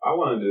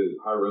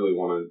I really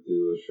wanted to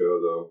do a show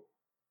though.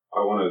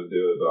 I wanted to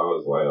do it, but I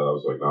was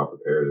like not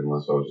prepared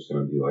unless I was just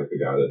gonna be like the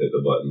guy that hit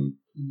the button.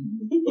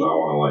 But I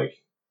want to like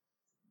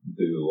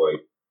do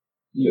like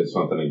get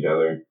something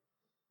together.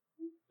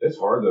 It's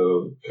hard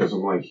though because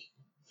I'm like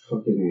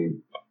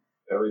fucking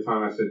every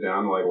time I sit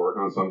down to like work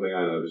on something,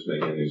 I end up just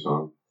making a new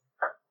song.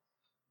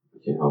 I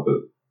can't help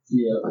it.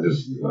 Yeah.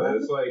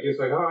 It's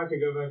like oh, I could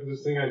go back to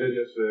this thing I did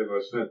yesterday, but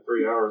I spent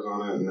 3 hours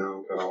on it, and now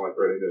I'm kind of like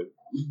ready to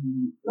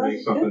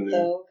make something new.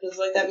 Though, because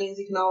like that means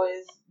you can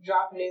always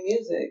drop new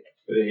music.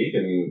 You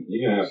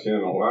can ask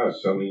him. I have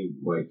so many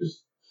like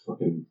just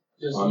fucking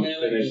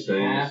unfinished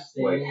things.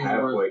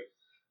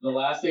 The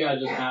last thing I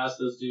just asked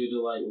this dude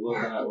to like look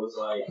at was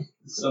like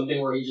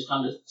something where he just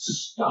kind of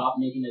stopped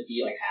making the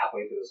beat like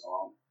halfway through the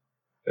song.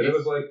 And it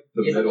was like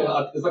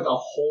it's like a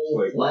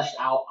whole fleshed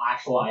out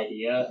actual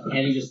idea,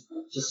 and he just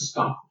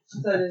stopped.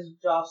 So it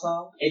just drops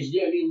off.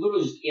 It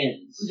literally just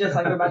ends. Just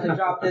like we're about to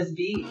drop this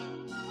beat.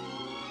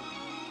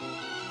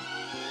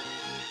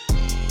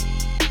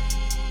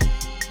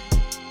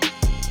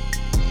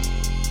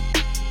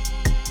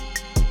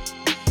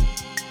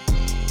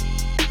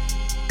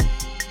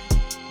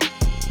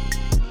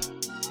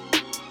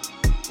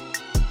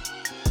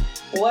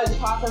 What's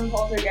poppin',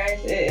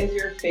 Poltergeist? It is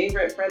your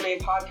favorite friendly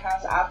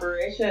podcast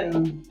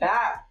apparition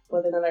back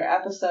with another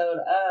episode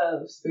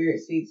of Spirit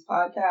Speaks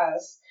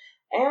Podcast.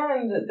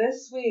 And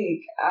this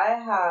week, I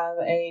have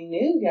a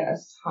new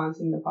guest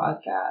haunting the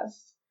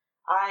podcast.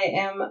 I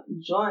am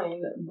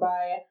joined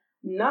by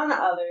none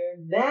other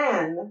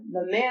than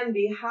the man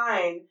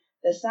behind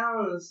the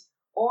sounds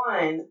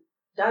on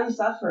Done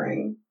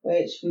Suffering,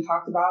 which we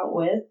talked about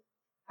with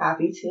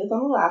Happy Tooth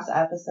on the last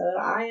episode.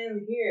 I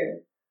am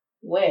here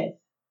with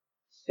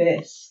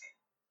Fisk.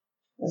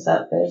 What's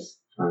up, Fisk?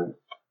 Hi.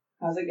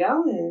 How's it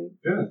going?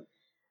 Good.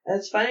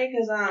 It's funny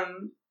because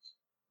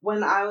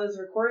when I was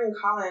recording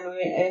Colin,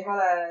 we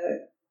had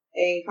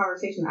a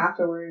conversation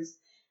afterwards,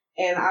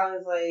 and I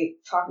was like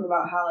talking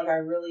about how like I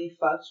really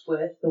fucked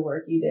with the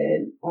work you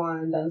did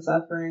on Done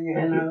Suffering,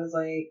 and I was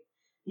like,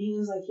 he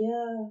was like,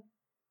 yeah,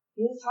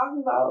 he was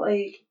talking about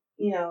like,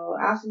 you know,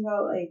 asking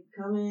about like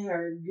coming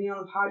or being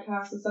on the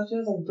podcast and stuff. She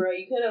was like, bro,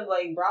 you could have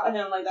like brought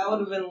him, like that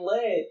would have been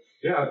lit.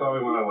 Yeah, I thought we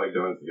might have like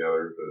done it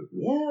together, but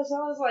yeah. So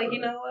I was like, you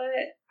know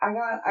what, I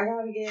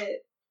gotta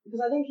get,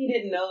 because I think he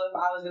didn't know if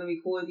I was gonna be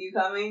cool with you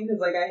coming,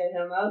 because like I hit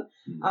him up,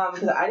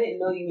 because I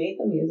didn't know you made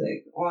the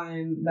music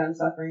on Done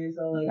Suffering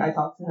until like I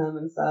talked to him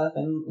and stuff,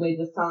 and Wade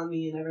was telling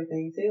me and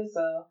everything too.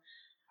 So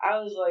I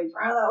was like,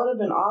 bro, that would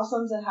have been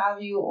awesome to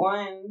have you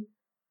on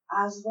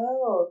as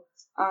well.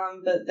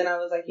 But then I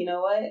was like, you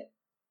know what?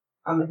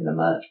 I'm gonna hit him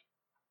up.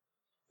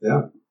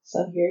 Yeah.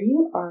 So here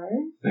you are.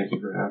 Thank you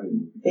for having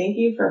me. Thank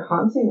you for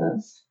haunting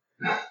us.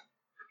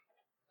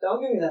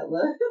 Don't give me that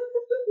look.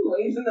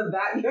 Wade's in the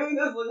back giving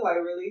this look like,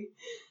 really?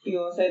 You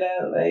gonna say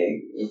that?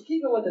 Like, just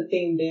keep it with the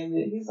theme, damn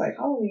it. He's like,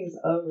 Halloween's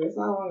over. It's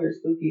no longer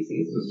spooky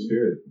season. It's a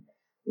spirit.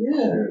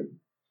 Yeah. Spirit.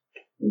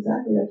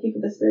 Exactly. Gotta keep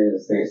it the spirit.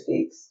 The spirit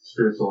speaks.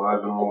 Spirit's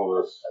alive in all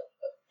of us.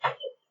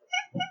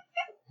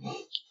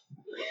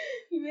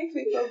 He makes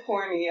me feel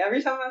corny.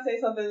 Every time I say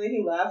something and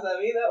he laughs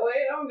at me that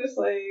way, I'm just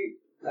like,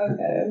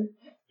 okay.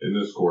 In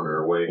this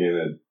corner, weighing in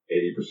at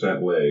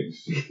 80%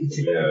 legs,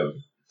 we have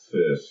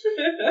Fisk.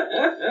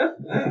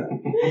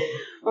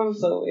 I'm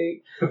so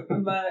weak.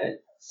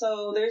 But,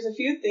 so there's a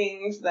few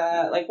things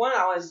that, like, one,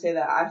 I wanted to say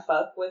that I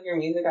fuck with your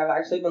music. I've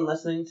actually been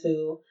listening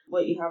to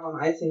what you have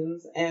on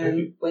iTunes,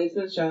 and Wade's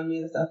been showing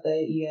me the stuff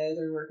that you guys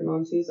are working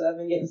on too, so I've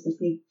been getting some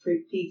sneak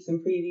peeks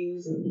and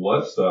previews. And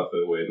what stuff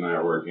that Wade and I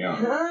are working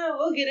on?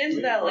 We'll get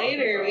into that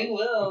later. We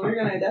will. We're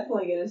gonna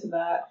definitely get into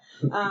that.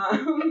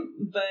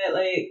 But,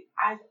 like,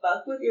 I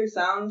fuck with your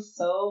sound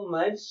so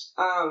much.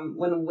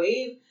 When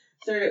Wade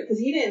started, because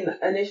he didn't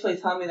initially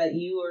tell me that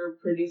you were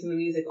producing the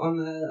music on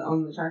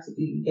the tracks that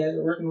you guys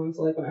were working on.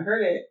 So like when I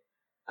heard it,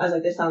 I was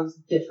like, this sounds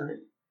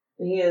different.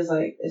 And he was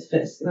like, it's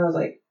Fisk, and I was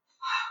like,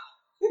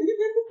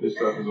 this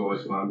stuff is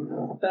always fun.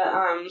 But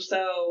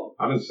so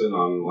I've been sitting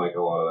on like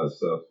a lot of that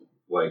stuff,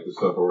 like the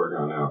stuff we're working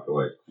on now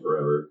for like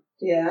forever.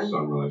 Yeah. So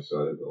I'm really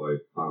excited to like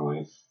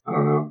finally. I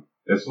don't know.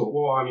 It's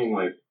I mean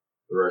like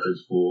the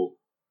record's cool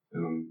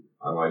and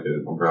I like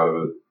it. I'm proud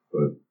of it,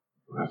 but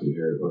I have to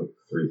hear it like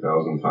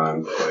 3,000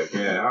 times. Like,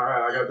 yeah, all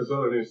right, I got this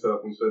other new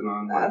stuff I'm sitting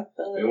on. Like,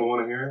 anyone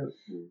want to hear it?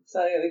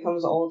 So it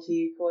becomes old to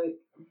you quick.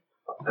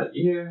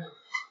 Yeah.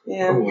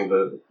 Yeah. A little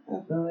bit. I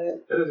feel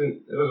it. It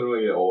doesn't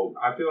really get old.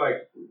 I feel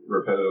like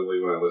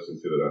repetitively when I listen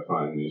to it, I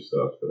find new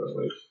stuff that I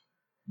like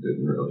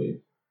didn't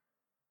really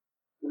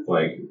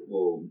like,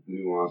 little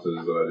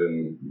nuances that I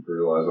didn't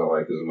realize I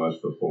liked as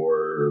much before,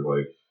 or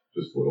like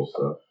just little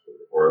stuff,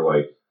 or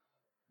like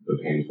the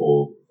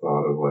painful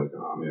thought of like,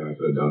 oh man, I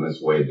could have done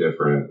this way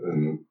different,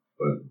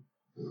 but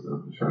I don't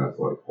know, I'm trying not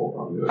to like hold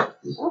on to it.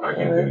 I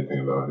can't do anything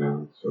about it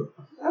now. So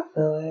I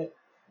feel it.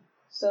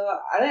 So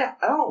I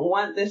don't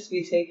want this to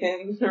be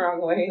taken the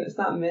wrong way. It's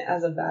not meant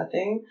as a bad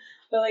thing,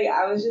 but like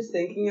I was just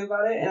thinking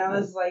about it, and I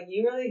was like,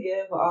 you really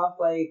give off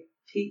like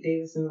Pete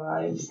Davidson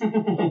vibes.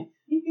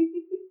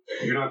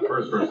 You're not the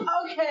first person.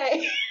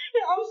 Okay.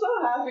 I'm so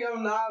happy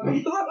I'm not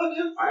because I'm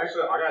just.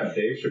 I got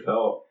Dave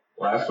Chappelle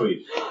last week.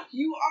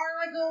 You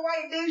are like a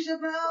white Dave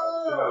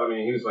Chappelle. I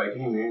mean, he was like,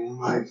 "Hey man,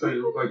 I tell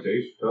you look like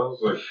Dave Chappelle." I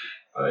was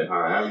like,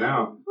 I have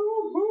now.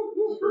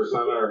 It's the first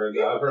time I ever heard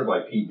that. I've heard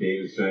like Pete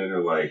Davidson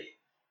or like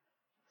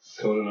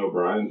Conan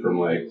O'Brien from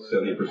like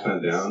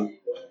 70% Down.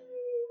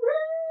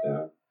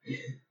 Yeah.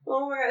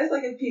 Oh my god, it's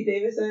like if Pete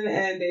Davidson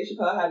and Dave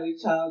Chappelle had a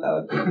child, that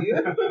would be you.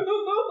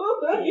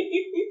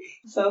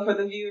 So for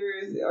the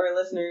viewers or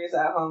listeners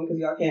at home, because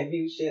y'all can't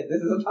view shit,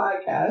 this is a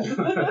podcast.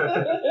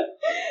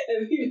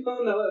 If you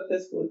don't know what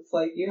Fisk looks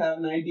like, you have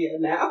an idea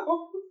now.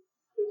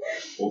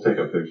 We'll take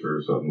a picture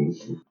or something.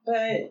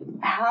 But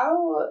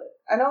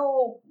I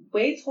know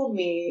Wade told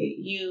me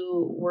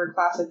you were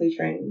classically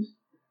trained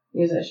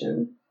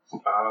musician.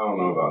 I don't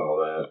know about all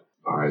that.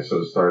 Alright,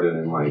 so it started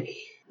in like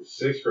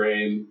 6th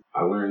grade.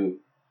 I learned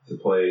to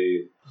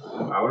play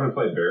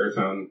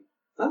baritone.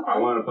 Okay. I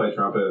wanted to play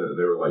trumpet.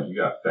 They were like, "You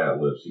got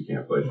fat lips, you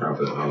can't play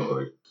trumpet." And I was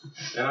like,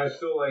 and I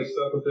still like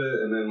stuck with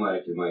it. And then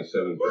like in like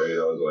 7th grade,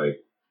 I was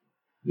like,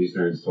 these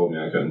nerds told me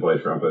I couldn't play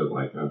trumpet.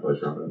 Like, can I play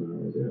trumpet? And I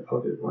was like, yeah,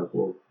 fuck it. Like,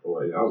 well,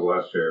 I was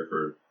last chair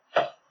for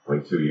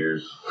like 2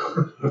 years,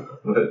 but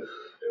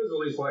it was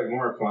at least like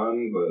more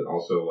fun. But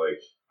also like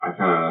I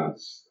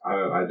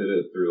did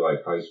it through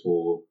like high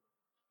school,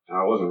 and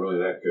I wasn't really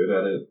that good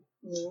at it.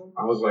 Mm.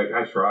 I was like,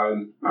 I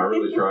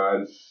really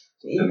tried.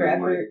 Eager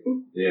effort.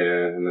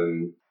 And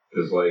then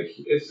because like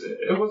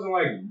it wasn't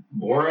like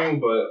boring,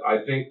 but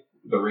I think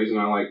the reason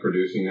I like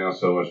producing now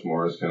so much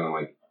more is kind of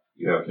like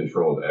you have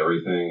control of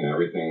everything.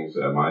 Everything's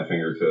at my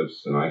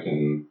fingertips, and I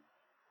can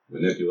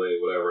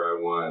manipulate whatever I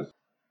want.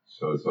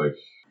 So it's like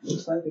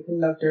the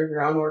conductor of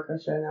your own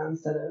orchestra now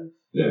instead of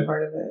being yeah.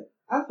 part of it.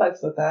 I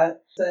flex with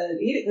that. Because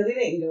he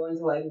didn't go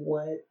into like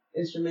what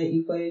instrument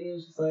you played. He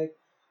was just like,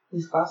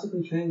 he's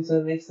classically trained, so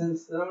it makes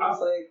sense. And I'm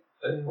just like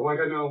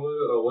I know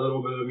a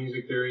little bit of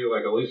music theory,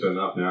 like at least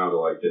enough now to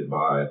like get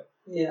by.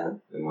 Yeah.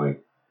 And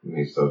like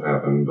make stuff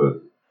happen,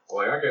 but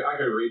like I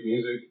could read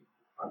music.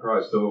 I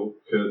probably still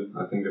could.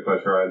 I think if I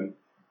tried.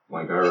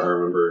 Like I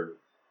remember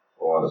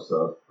a lot of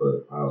stuff,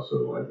 but I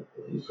also like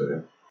what you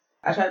say.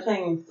 I tried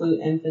playing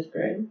flute in 5th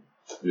grade.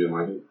 You didn't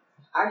like it?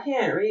 I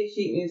can't read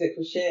sheet music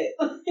for shit.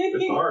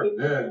 It's hard,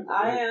 yeah.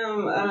 I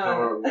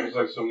am. There's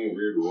like so many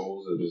weird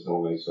rules that just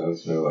don't make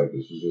sense. And they're like,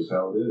 this is just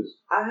how it is.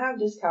 I have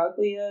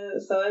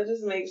dyscalculia, so it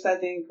just makes, I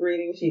think,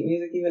 reading sheet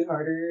music even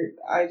harder.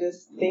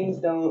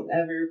 Things don't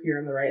ever appear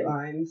in the right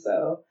line.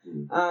 So,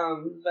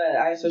 but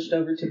I switched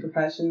over to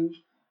percussion,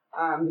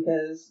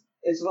 because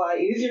it's a lot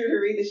easier to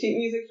read the sheet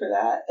music for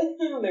that.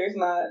 There's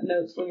not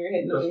notes when you're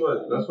hitting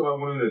the That's what I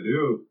wanted to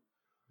do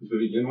to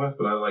begin with,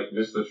 but I like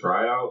missed the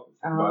tryout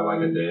by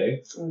like a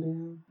day. Oh,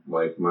 damn.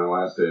 Like my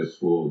last day of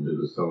school, dude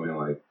was telling me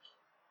like,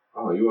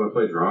 "Oh, you want to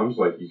play drums?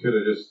 Like you could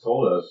have just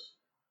told us."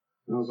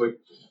 And I was like,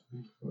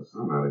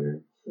 "I'm out of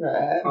here."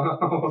 Right.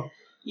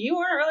 You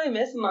weren't really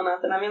missing on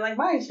nothing. I mean, like,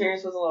 my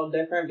experience was a little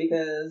different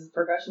because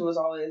percussion was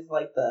always,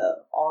 like, the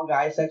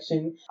all-guy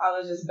section. I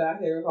was just back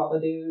there with all the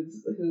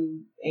dudes who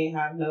ain't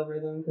have no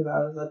rhythm because I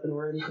was up and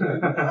working.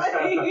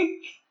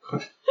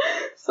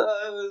 So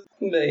it was,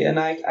 but yeah, and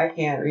I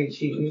can't read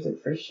sheet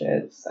music for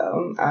shit.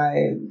 So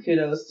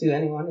kudos to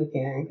anyone who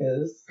can,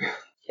 because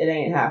it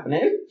ain't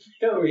happening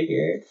over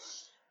here.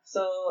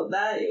 So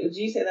would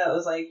you say that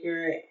was like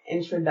your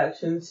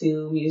introduction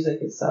to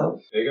music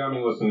itself? It got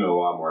me listening to a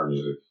lot more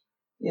music.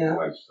 Yeah.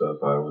 Like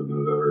stuff I wouldn't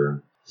have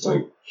ever,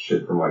 like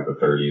shit from like the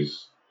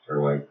 30s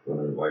or like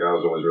whatever. Like I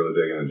was always really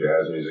big into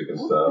jazz music and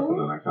stuff, and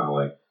then I kind of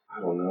like,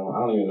 I don't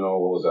even know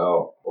what was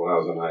out when I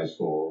was in high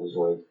school. It was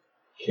like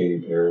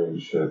Katy Perry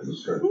and shit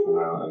was starting to come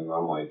out, and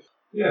I'm like,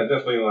 yeah, it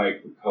definitely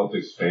like helped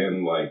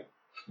expand like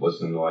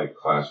listening to like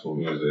classical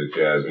music,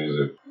 jazz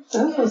music.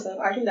 That's what's up.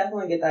 I can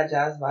definitely get that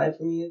jazz vibe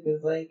from you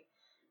because like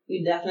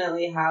you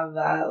definitely have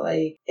that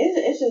like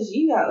it's just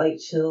you got like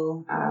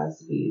chill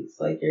ass beats.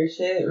 Like your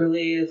shit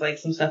really is like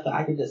some stuff that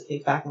I could just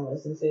kick back and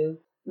listen to.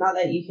 Not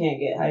that you can't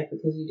get hyped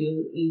because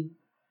you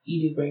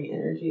do bring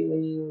energy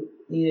when you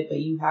need it, but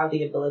you have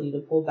the ability to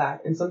pull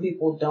back. And some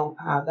people don't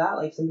have that.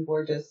 Like some people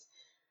are just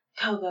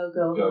go.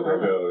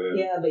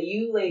 Yeah, but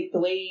you like the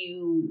way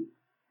you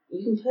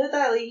can put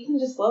that, like you can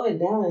just slow it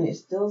down and it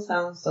still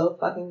sounds so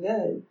fucking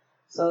good.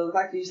 So the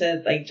fact that you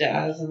said like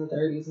jazz in the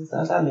 30s and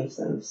stuff, that makes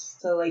sense.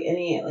 So like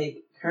any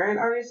like current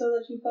artists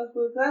that you fuck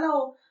with? Cause I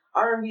know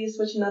R&B is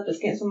switching up. It's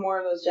getting some more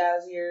of those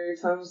jazzier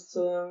tones to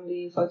them. Do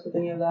you fuck with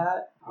any of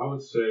that? I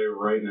would say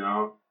right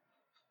now,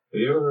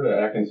 have you ever heard of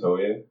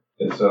Akintoye?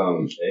 It's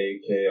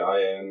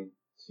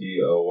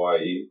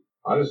Akintoye.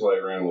 I just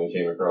like randomly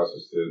came across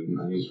this dude.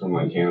 He's from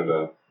like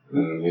Canada,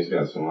 and he's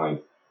got some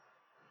like,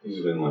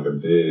 he's been like a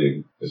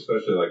big,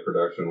 especially like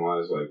production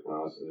wise. Like when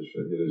I listen to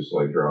shit, he just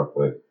like dropped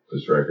like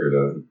this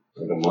record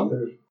like a month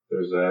or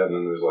there's that, and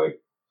then there's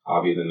like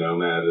Avi the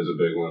Nomad is a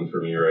big one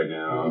for me right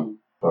now.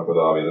 Fuck with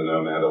Avi the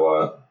Nomad a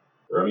lot.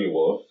 Remy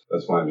Wolf,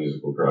 that's my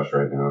musical crush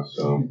right now.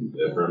 So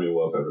if Remy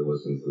Wolf ever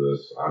listens to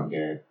this, I'm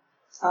here.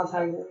 I'll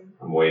tag him.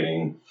 I'm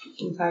waiting.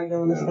 I'll tag him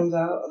when this comes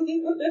out.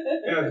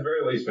 Yeah, at the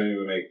very least, maybe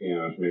we make,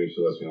 maybe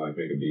she lets me like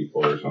make a beat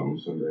for her or something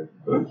someday.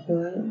 But, I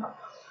feel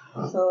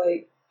it. So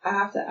like, I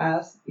have to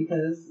ask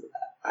because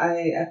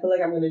I feel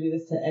like I'm going to do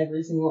this to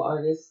every single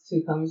artist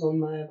who comes on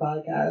my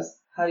podcast.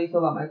 How do you feel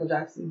about Michael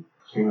Jackson?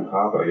 King of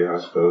Pop, yeah, I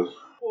suppose.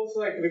 Well, it's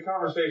like the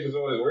conversation's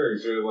always weird.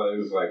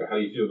 It's like, how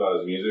do you feel about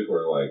his music,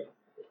 or like,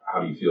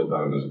 how do you feel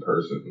about him as a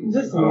person?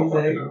 Just I don't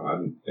music.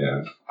 fucking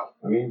know.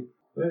 I mean,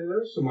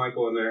 there's some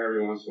Michael in there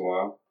every once in a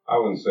while. I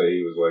wouldn't say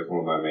he was like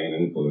one of my main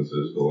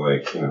influences, but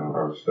like, I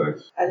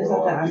respect. I just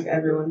have to ask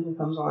everyone who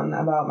comes on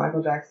about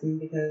Michael Jackson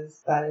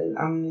because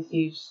I'm a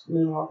huge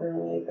moonwalker.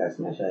 Like, that's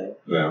my shit.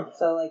 Yeah.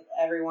 So like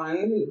everyone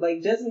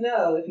who just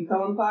know if you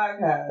come on the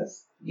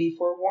podcast, be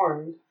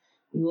forewarned.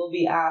 You will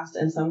be asked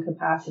in some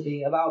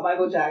capacity about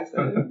Michael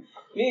Jackson.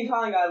 Me and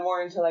Colin got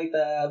more into like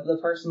the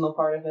personal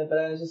part of it, but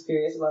I was just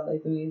curious about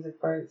like the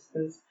music parts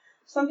because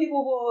some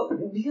people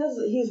will,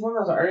 because he's one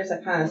of those artists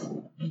that kind of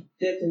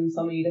dipped in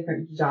so many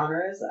different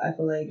genres. I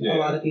feel like a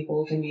lot of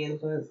people can be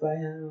influenced by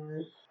him.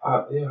 Or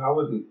I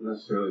wouldn't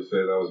necessarily say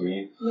that was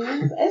me.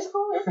 Yeah, it's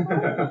cool. It's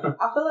cool.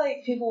 I feel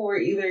like people were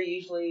either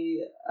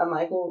usually a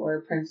Michael or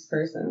a Prince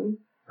person.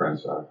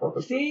 Prince, I fuck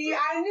with. See,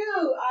 I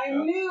knew.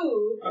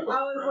 I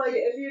was like,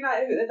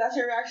 if that's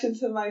your reaction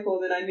to Michael,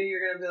 then I knew you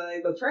were gonna be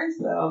like, but Prince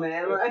though,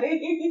 man, like,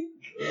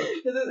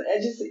 because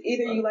it's just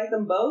either you like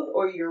them both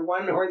or you're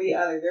one or the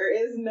other. There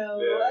is no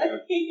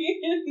like.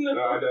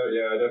 No, I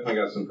definitely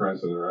got some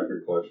Prince in the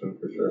record collection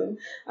for sure. Yeah.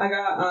 I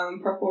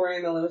got Purple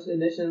Rain, the limited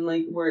edition,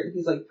 like where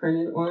he's like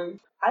printed on.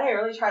 I didn't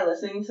really try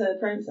listening to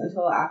Prince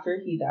until after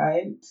he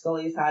died.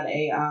 Scully's had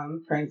a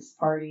Prince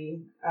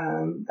party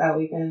that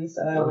weekend,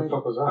 so what the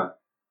fuck was that?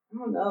 I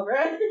don't know, bro.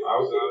 I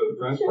was not at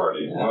the Prince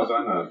party. Why was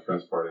I not at the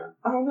Prince party?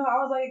 I don't know. I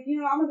was like,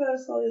 I'm gonna go to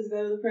Scully's,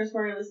 go to the Prince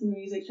party, listen to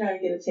music, try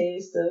to get a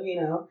taste of,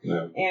 Yeah.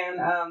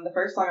 And the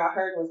first song I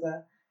heard was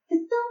 "It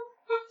Don't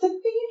Have to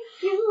Be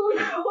You."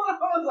 I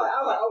was like,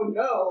 oh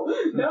no,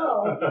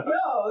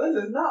 this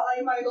is not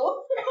like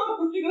Michael.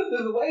 This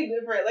is way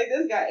different. Like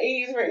this got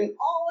 80s written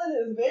all in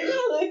his bitch.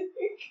 Like,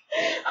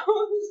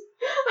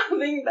 I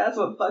think that's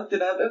what fucked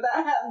it up. If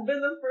that hadn't been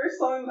the first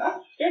song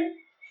that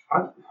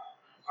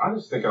I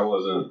just think I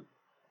wasn't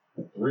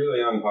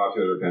really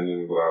unpopular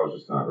opinion, but I was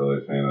just not really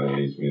a fan of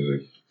 80s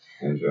music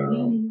in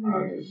general.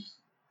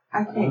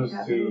 I can't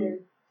have either.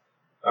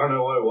 I don't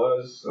know what it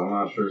was. I'm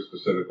not sure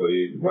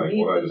specifically what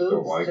I just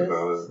don't like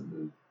about it.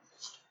 It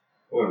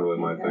wasn't really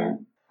my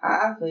thing.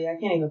 I feel you. I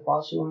can't even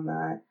fault you on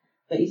that.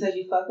 But you said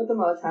you fuck with the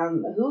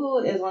Motown. Who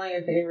is one of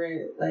your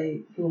favorite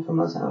people from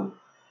Motown?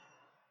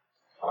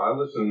 I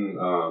listen,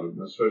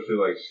 especially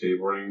like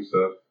skateboarding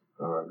stuff.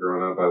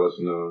 Growing up, I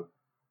listened to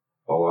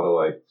a lot of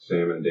like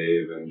Sam and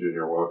Dave and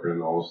Junior Walker and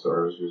the All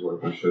Stars. Who's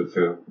like my shit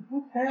too.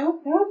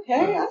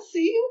 Okay. I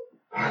see you.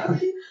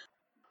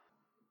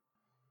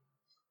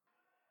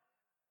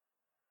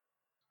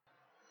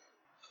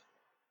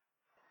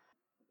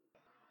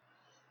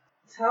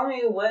 Tell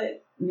me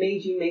what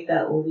made you make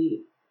that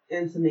leap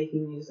into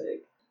making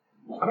music.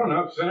 I don't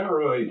know, because I never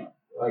really,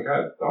 I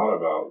had thought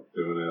about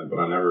doing it,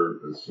 but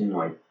it seemed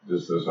like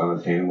just this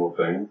unattainable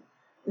thing.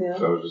 Yeah.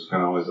 So I was just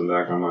kind of always in the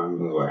back of my mind.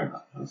 I was like,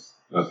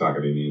 that's not going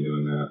to be me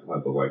doing that.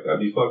 But like, that'd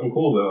be fucking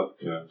cool though.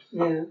 Yeah.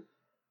 Yeah.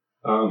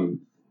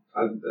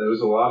 It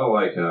was a lot of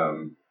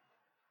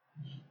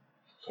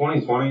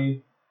 2020,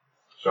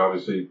 which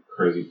obviously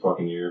crazy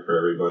fucking year for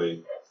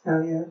everybody.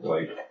 Hell yeah.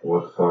 Like,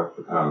 what the fuck?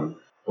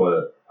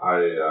 But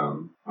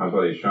my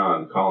buddy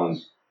Sean,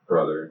 Colin's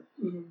brother,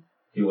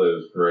 he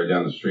lived right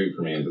down the street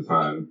from me at the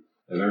time.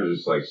 And there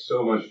was just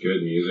so much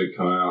good music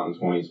coming out in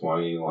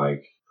 2020,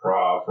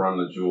 Prof, Run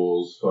the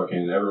Jewels,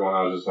 fucking everyone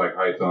I was just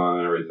hyped on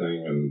and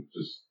everything, and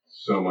just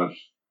so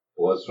much.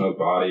 Blood Smoke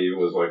Body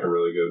was a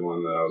really good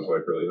one that I was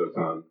really hooked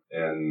on.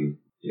 And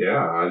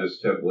yeah, I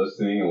just kept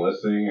listening,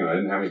 and I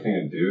didn't have anything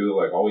to do.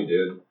 All we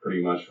did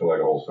pretty much for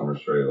a whole summer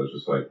straight was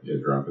just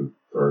get drunk and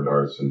throw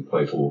darts and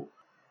play pool.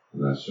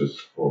 And that's just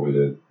what we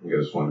did. We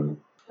go swimming.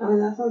 I mean,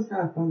 that sounds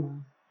kind of fun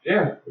though.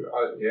 Yeah,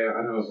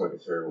 I know it was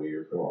a terrible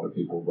year for a lot of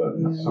people, but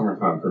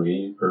summertime for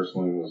me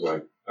personally was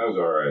that was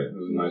alright. It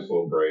was a nice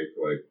little break,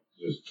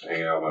 just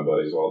hanging out with my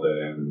buddies all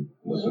day and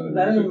listening to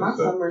better music. Than my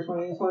summer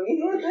 2020.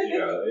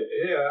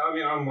 yeah. I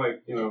mean, I'm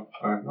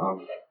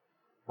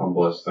I'm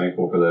blessed,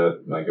 thankful for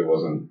that. It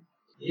wasn't.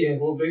 Yeah,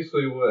 well,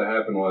 basically what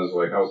happened was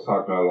I was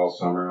talking about it all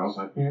summer. And I was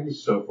like, man, it'd be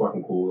so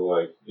fucking cool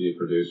to be a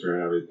producer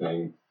and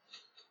everything.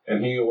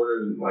 And he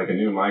ordered a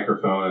new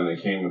microphone, and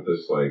it came with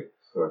this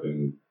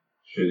fucking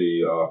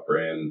shitty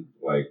off-brand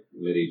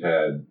MIDI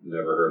pad.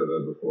 Never heard of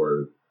it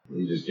before.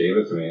 He just gave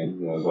it to me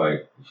and was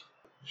like,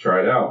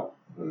 try it out.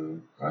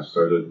 And I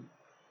started. It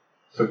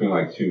took me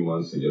 2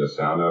 months to get a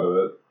sound out of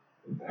it.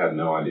 Had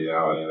no idea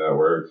how any of that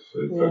worked.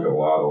 It took a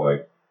lot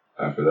of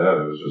after that,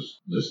 it was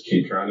just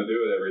keep trying to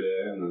do it every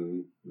day, and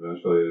then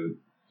eventually it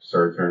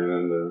started turning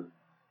into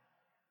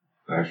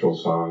actual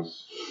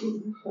songs.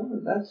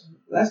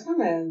 That's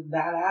kind of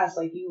badass.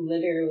 You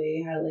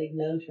literally had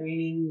no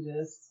training,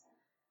 just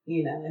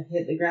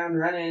hit the ground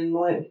running,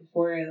 went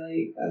for it.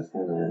 Like, that's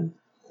kind of...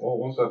 Well,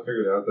 once I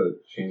figured out that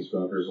chain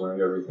smokers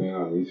learned everything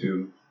on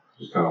YouTube,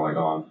 just kind of like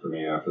on for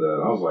me after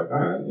that. I was like, all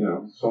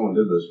right, someone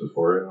did this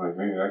before. Like,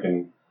 maybe I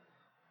can.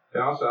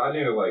 And also, I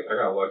knew, like, I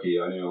got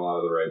lucky. I knew a lot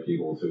of the right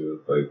people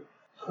too. Like,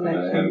 I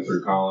met him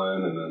through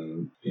Colin, and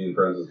then being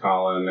friends with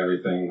Colin and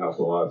everything helped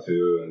a lot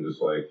too. And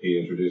just like he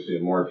introduced me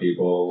to more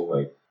people.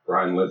 Like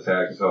Brian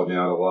Litzak has helped me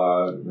out a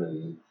lot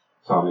and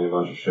taught me a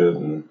bunch of shit.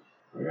 And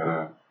I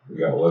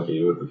got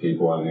lucky with the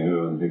people I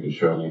knew and who could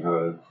show me how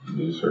to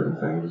do certain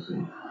things.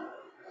 And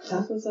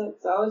that's what's up.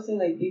 So I always say,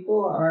 like,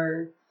 people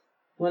are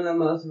one of the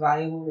most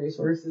valuable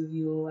resources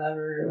you will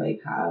ever, like,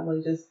 have,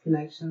 like, just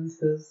connections,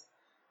 because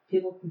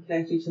people can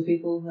connect you to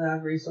people who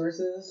have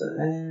resources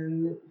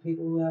and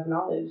people who have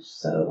knowledge.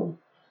 So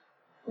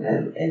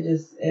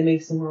it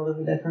makes the world of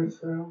a difference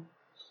for them.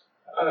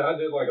 I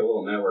did like a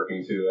little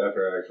networking too.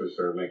 After I actually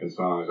started making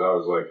songs, I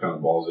was like kind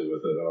of ballsy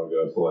with it. I would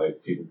go up to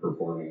like people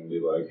performing and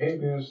be like, "Hey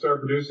man, I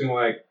started producing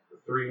like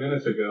 3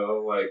 minutes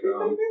ago. Like,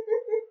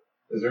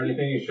 is there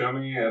anything you show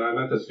me?" And I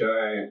met this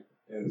guy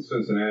in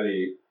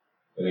Cincinnati,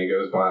 and he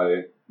goes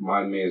by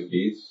Mind Maze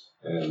Beats,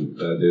 and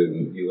that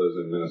dude, he lives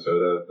in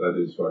Minnesota. That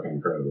dude's fucking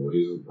incredible.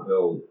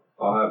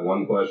 I'll have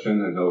one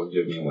question, and he'll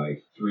give me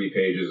like 3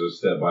 pages of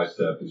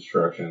step-by-step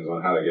instructions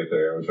on how to get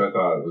there, which I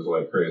thought was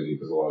like crazy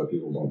because a lot of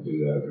people don't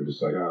do that. They're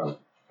just like, oh,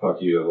 fuck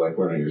you, like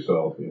learn it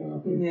yourself,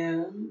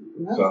 Yeah,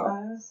 that's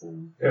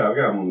awesome. Yeah, I've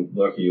gotten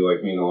lucky,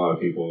 like meeting a lot of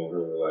people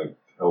who are like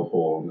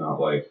helpful, not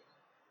like,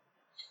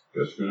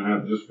 guess you're gonna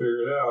have to just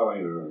figure it out,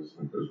 It's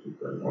like those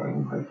people are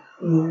annoying. Like,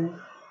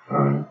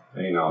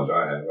 any knowledge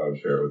I have, I would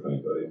share it with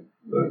anybody.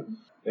 But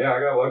yeah, I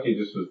got lucky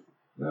just with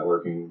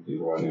networking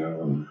people I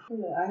know.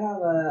 I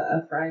have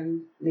a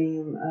friend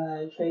named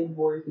Trey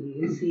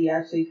Voorhees. He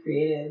actually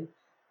created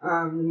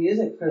the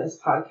music for this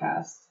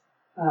podcast.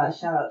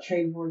 Shout out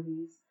Trey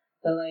Voorhees.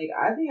 So like,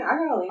 I think I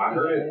gotta link I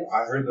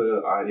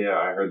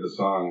heard the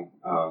song.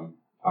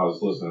 I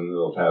was listening to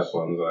the past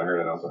ones and I heard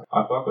it and I was like,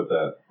 I fuck with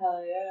that.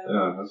 Hell yeah.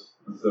 Yeah,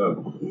 that's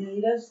dope. Yeah, he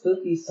does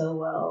spooky so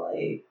well.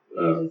 Like,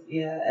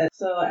 And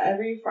so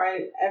every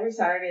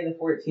Saturday the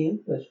 14th,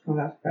 which comes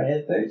after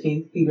Friday the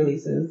 13th, he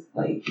releases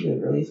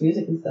release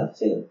music and stuff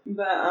too.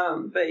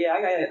 But yeah,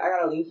 I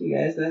gotta link you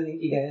guys, and I think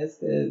you guys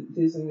could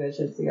do some good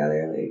shit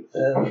together.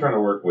 I'm trying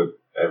to work with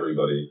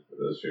everybody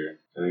this year.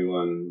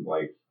 Anyone,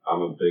 like,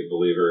 I'm a big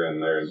believer in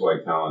there's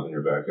like talent in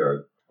your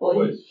backyard.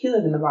 Well, he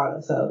lives in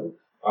Nevada, so.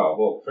 Oh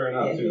well, fair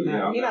enough too.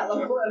 He's not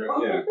local at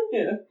all.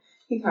 Yeah.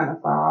 He kind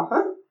of far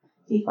off.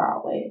 He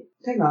far away.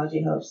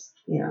 Technology helps,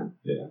 Yeah.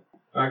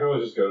 I could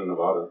always just go to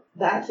Nevada.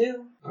 That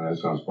too. That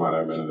sounds fun.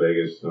 I've been to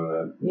Vegas.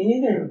 Me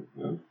neither.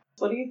 Yeah.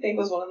 What do you think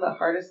was one of the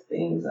hardest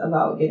things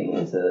about getting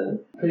into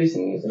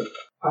producing music?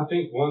 I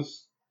think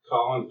once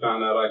Colin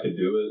found out I could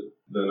do it,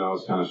 then I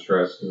was kind of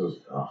stressed because I was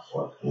like, oh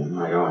fuck, man,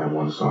 I only have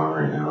one song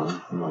right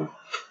now. I'm like,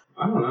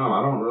 I don't know.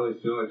 I don't really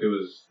feel like it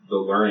was the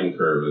learning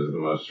curve is the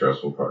most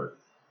stressful part.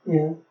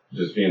 Yeah.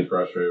 Just being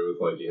frustrated with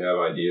like you have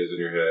ideas in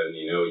your head and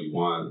you know what you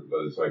want,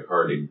 but it's like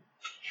hard to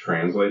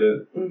translate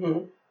it.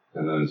 Mm-hmm.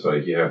 And then it's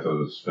like you have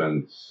to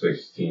spend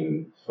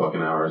 16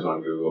 fucking hours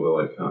on Google to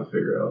like kind of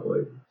figure out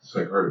like it's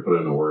like hard to put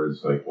into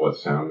words like what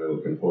sound you're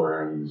looking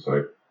for, and it's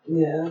like I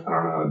don't know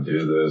how to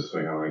do this,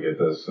 like how do I get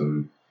this,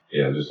 and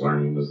yeah, just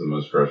learning was the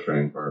most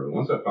frustrating part. But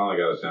once I finally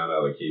got a sound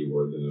out of the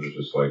keyboard, then it was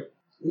just like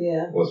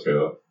let's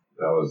go.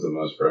 That was the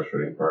most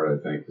frustrating part,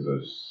 I think, because I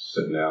was just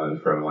sitting down in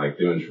front of like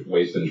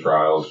wasting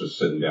trials, just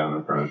sitting down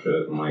in front of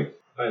shit, and like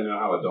I didn't know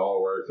how a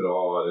DAW worked at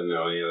all. I didn't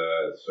know any of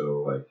that,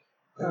 so like.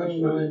 I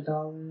don't know what a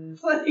DAW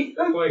is.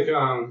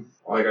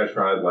 Like I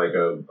tried like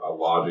a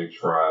Logic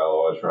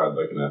trial, I tried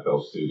like an FL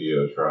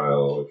Studio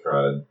trial, I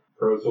tried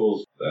Pro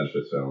Tools. That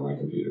shit sat on my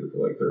computer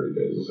for like 30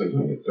 days. I was like,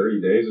 can I get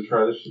 30 days to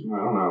try this shit? I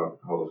don't know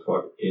how the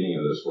fuck any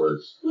of this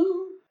works.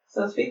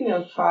 So speaking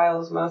of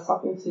trials, when I was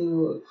talking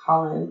to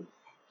Colin,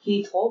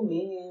 he told me,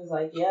 he was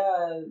like,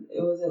 yeah,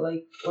 was it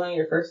like one of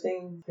your first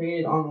things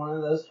created on one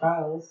of those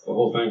trials? The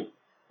whole thing.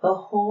 The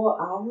whole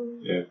album?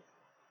 Yeah.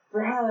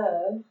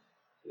 Bruh.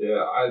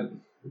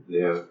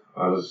 Yeah,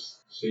 I was,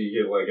 so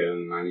you get like a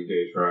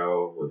 90-day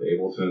trial with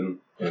Ableton,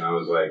 and I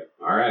was like,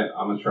 alright,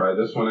 I'm gonna try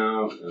this one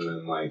out, and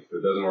then like, if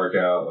it doesn't work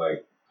out,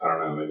 like, I don't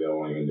know, maybe I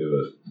won't even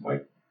do it.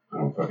 Like, I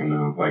don't fucking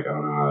know. Like, I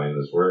don't know how any of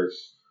this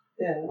works.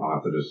 Yeah. I'll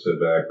have to just sit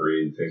back,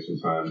 read, take some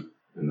time.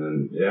 And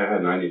then, I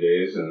had 90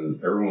 days,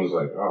 and everyone was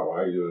like, oh,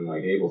 why are you doing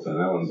like Ableton?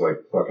 That one's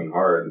like fucking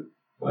hard.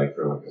 Like,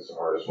 they're like, it's the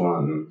hardest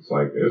one. And it's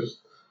like,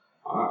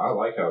 I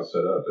like how it's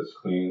set up. It's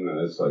clean, and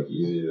it's like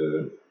easy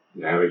to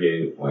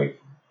navigate, like,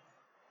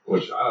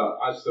 which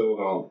I still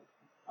don't,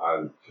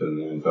 I couldn't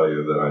even tell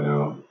you that I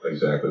know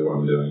exactly what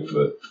I'm doing,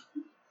 but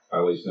I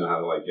at least know how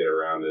to like get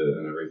around it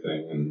and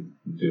everything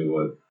and do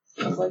what.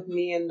 It's like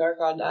me and Dark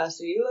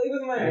Audacity, like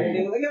with my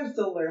editing, like I'm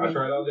still learning. I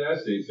tried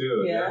Audacity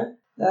too. Yeah.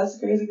 That's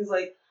crazy because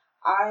like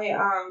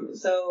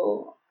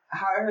so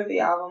how I heard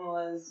the album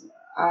was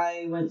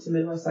I went to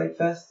Midwest Like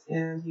Fest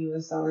and he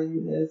was selling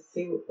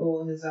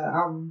his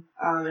album,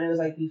 and it was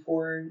like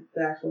before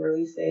the actual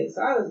release date.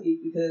 So I was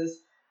geeked because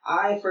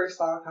I first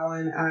saw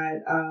Colin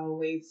at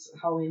Wade's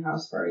Halloween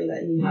house party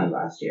that he had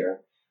last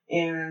year,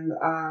 and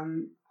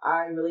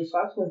I really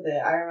fucked with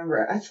it. I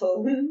remember I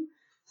told him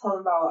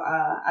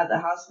about at the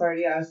house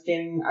party I was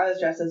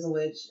dressed as a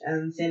witch,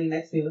 and standing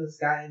next to me was this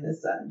guy in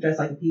this dressed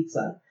like a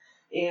pizza.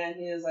 And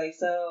he was like,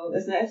 so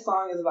this next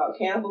song is about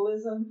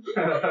cannibalism.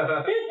 And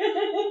I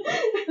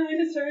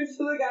just turned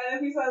to the guy next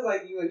to me, so I was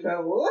like, you in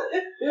trouble.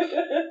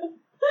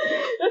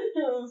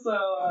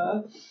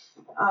 So,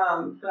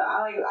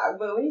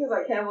 but when he was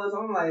like cannibalism,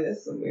 I'm like, this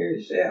is some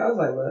weird shit. I was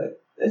like, look,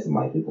 this is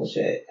white people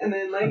shit. And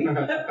then like,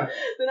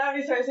 then I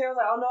just started saying, I was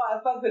like, oh no,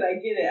 I fuck with it, I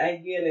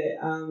get it.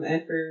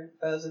 And for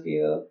those of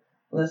you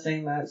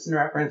listening, that's in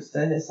reference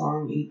to his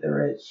song "Eat the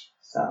Rich."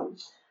 So,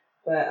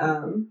 but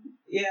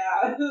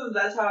yeah,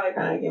 that's how I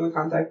kind of came in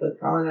contact with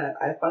Colin.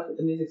 I fucked with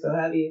the music so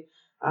heavy.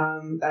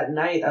 That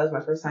night, that was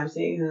my first time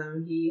seeing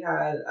him. He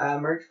had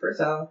merch for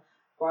sale.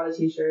 Bought a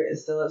t-shirt.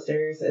 It's still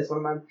upstairs. It's one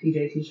of my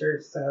PJ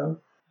t-shirts. So,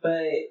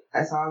 but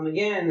I saw him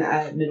again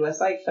at Midwest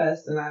Psych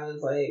Fest, and I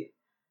was like,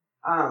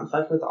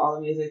 fucked with all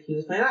the music he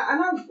was playing.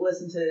 I've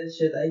listened to his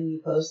shit that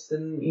he posts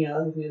and, you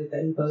know, his music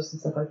that he posts and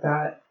stuff like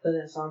that. But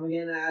then I saw him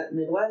again at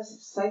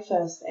Midwest Psych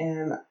Fest,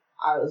 and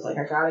I was like,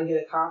 I gotta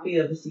get a copy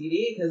of the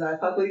CD because I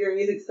fuck with your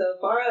music so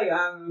far. Like,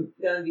 I'm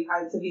gonna be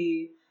hyped to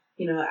be,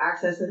 you know,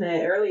 accessing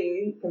it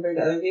early compared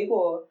to other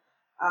people.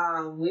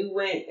 We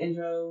went and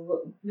drove a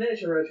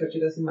miniature road trip to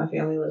go see my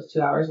family. It was 2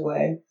 hours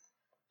away.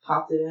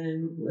 Popped it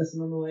in,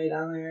 listened on the way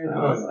down there, and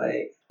I was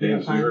like,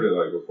 damn, so you heard it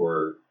like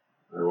before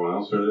everyone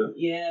else heard it?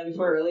 Yeah,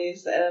 before it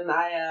released. And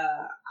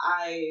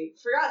I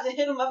forgot to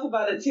hit him up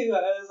about it too.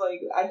 I was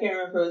like, I can't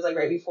remember if it was like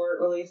right before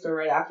it released or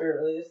right after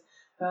it released.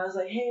 But I was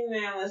like, hey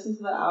man, listen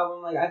to the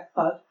album. Like, I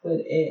fucked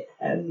with it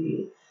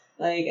heavy.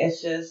 Like,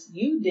 it's just,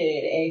 you did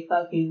a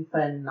fucking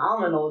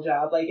phenomenal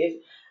job. Like,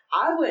 if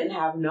I wouldn't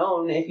have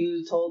known if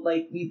you told,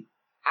 like,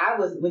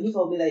 when you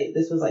told me that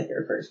this was like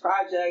your first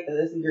project, that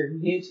this is you're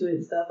new to it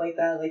and stuff like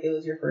that, like it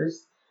was your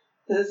first,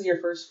 because this is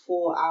your first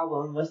full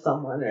album with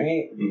someone,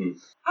 right? Mm-hmm.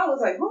 I was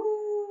like,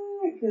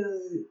 what?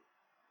 Because,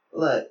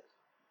 look,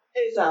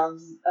 it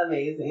sounds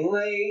amazing.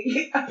 Like,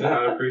 yeah,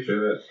 I appreciate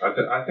it.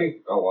 I think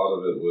a lot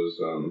of it was,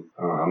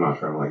 I'm not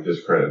trying to like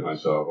discredit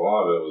myself. A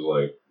lot of it was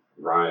like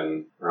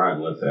Ryan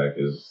Litak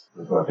is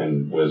a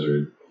fucking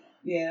wizard.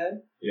 Yeah.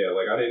 Yeah,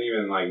 like I didn't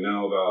even like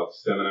know about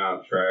stemming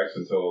out tracks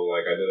until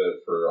like I did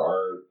it for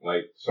our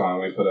like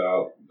song we put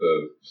out,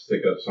 the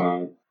Stick Up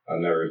song. I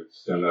never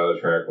stemmed out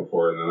a track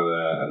before, none of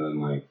that. And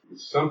then like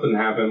something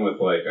happened with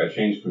like I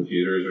changed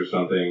computers or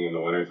something in the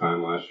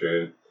wintertime last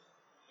year.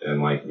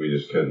 And like we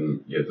just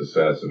couldn't get the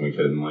sets and we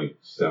couldn't like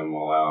stem them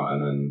all out.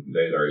 And then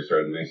they'd already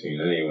started mixing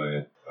it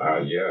anyway.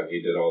 Yeah,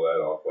 he did all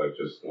that off like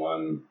just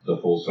the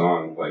full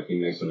song. Like he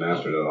mixed and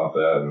mastered it off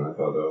that, and I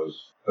thought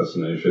that's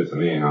some new shit to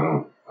me. I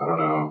don't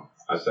know.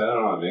 I sat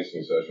on a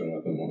mixing session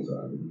with him one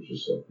time and was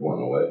just like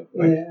blown away.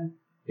 Like, yeah.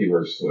 He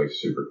works like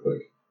super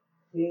quick.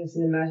 You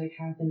see the magic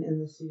happen in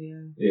the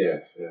studio. Yeah.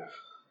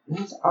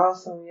 That's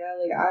awesome. Yeah,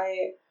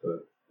 like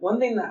one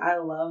thing that I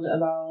loved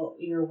about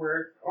your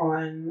work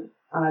on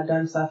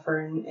Done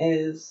Suffering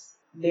is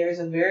there's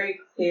a very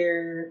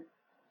clear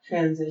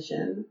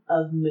transition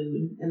of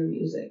mood in the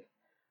music.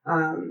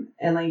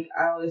 And like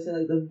I always say,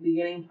 like the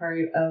beginning part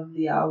of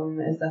the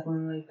album is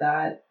definitely like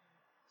that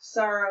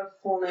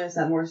sorrowfulness,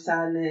 that more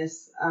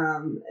sadness,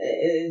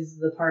 is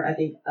the part I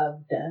think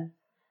of death.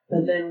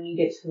 But then when you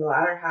get to the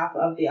latter half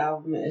of the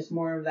album, it's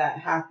more of that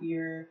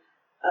happier,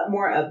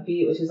 more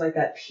upbeat, which is like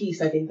that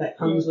peace I think that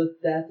comes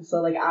with death.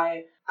 So like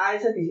I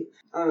took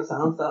I'm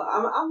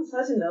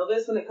such a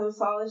novice when it comes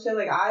to all this shit.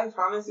 Like I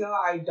promise y'all,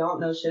 I don't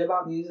know shit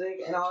about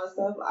music and all this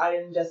stuff. I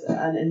am just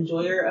an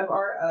enjoyer of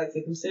art. I like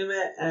to consume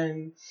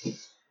it,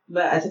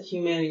 but I took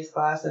humanities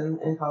class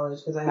in college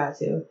because I had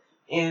to.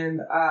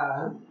 And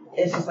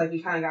it's just like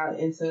we kind of got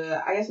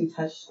into, I guess we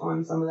touched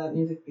on some of that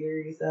music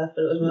theory stuff,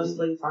 but it was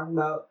mostly talking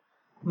about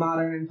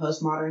modern and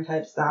postmodern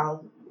type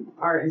style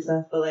art and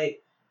stuff, but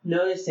like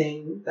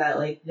noticing that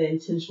like the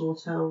intentional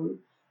tone.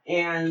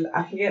 And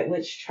I forget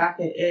which track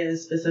it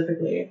is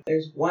specifically.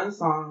 There's one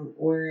song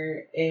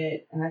where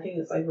and I think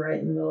it's like right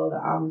in the middle of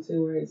the album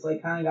too, where it's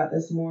like kind of got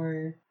this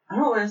more, I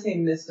don't want to say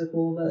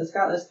mystical, but it's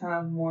got this kind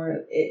of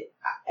more,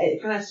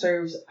 it kind of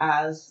serves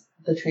as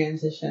the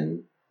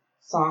transition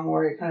song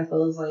where it kind of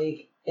feels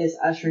like it's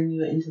ushering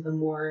you into the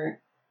more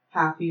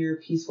happier,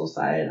 peaceful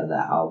side of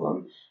that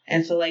album.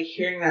 And so like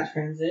hearing that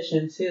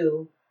transition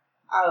too,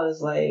 I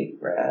was like,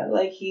 bruh,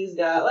 like he's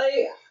got like,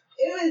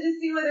 it just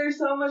seemed like there's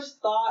so much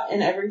thought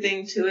and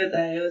everything to it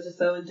that it was just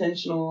so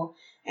intentional,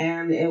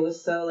 and it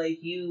was so like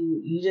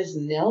you just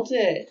nailed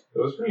it. It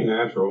was pretty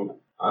natural.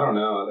 I don't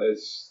know.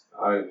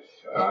 I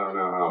don't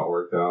know how it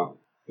worked out.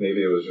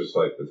 Maybe it was just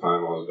like the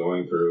time I was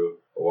going through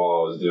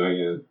while I was doing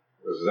it.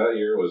 Because that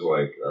year was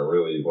like a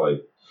really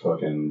like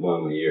fucking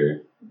lonely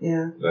year.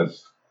 Yeah.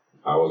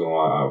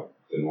 I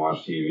didn't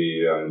watch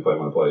TV. I didn't play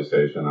my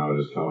PlayStation. I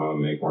would just come home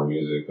and make more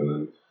music, and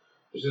then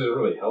which isn't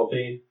really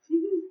healthy.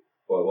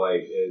 But,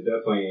 like, it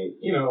definitely,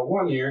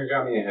 1 year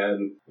got me ahead.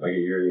 Like, a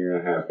year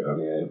and a half got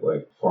me ahead,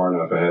 like, far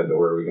enough ahead to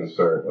where we can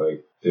start,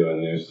 like, doing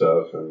new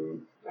stuff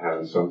and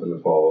having something to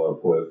follow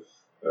up with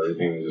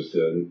everything we just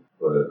did.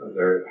 But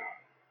they're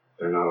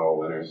not all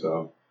winners,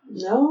 though.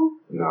 No?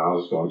 No, I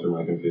was going through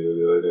my computer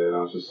the other day, and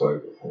I was just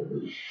like,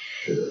 holy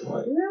shit.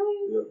 Like,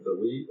 really? Yep,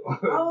 delete.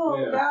 Oh,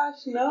 yeah.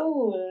 gosh,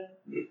 no.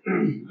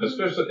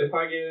 Especially if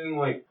I get in,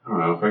 like, I don't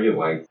know,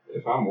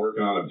 if I'm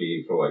working on a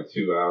beat for, like,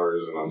 2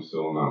 hours and I'm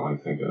still not,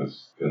 like, thinking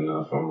it's good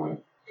enough, I'm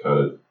like, cut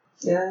it.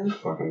 Yeah.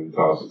 Fucking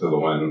toss it to the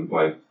wind.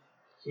 Like,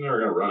 I'm never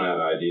gonna run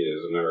out of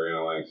ideas. I'm never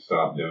gonna, like,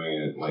 stop doing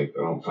it. Like,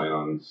 I don't plan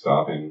on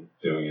stopping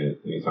doing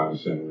it anytime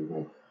soon.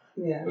 Like,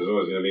 yeah. there's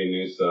always gonna be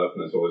new stuff,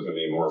 and it's always gonna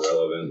be more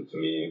relevant to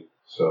me.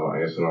 So I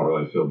guess I don't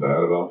really feel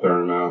bad about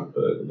throwing them out,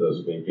 but it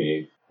does make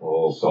me a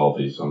little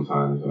salty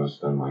sometimes when I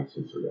spend like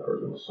 2-3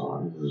 hours on a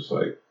song. It's just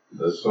like,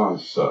 this song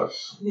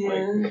sucks. Yeah.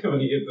 Like,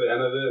 when you get to the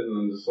end of it, and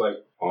I'm just like,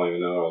 I don't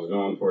even know what I was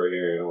going for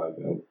here. Like,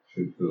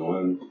 shoot to the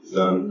wind.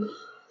 Done.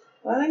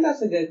 Well, I think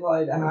that's a good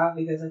quality to have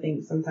because I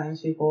think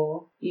sometimes you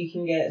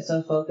can get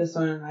so focused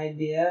on an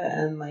idea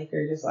and like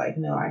you're just like,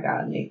 no, I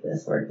gotta make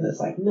this work. And it's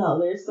like, no,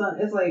 there's some,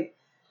 it's like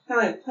kind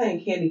of like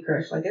playing Candy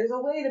Crush. Like, there's a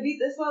way to beat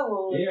this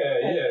level. Yeah.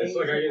 It's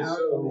like I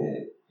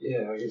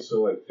get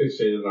so like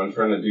fixated on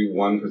trying to do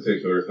one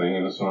particular thing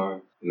in a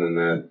song, and then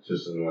that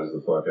just annoys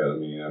the fuck out of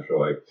me after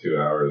like 2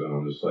 hours, and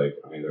I'm just like,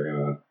 I'm either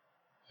gonna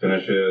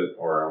finish it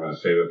or I'm gonna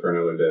save it for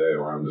another day,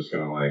 or I'm just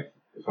gonna like,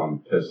 if I'm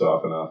pissed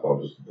off enough, I'll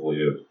just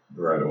delete it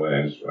right away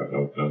and just write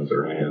no notes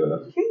or any of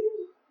that.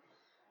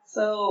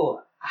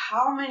 So,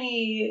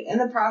 in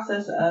the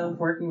process of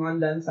working on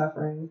Done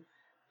Suffering,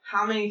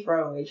 how many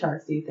throwaway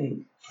tracks do you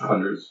think?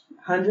 Hundreds.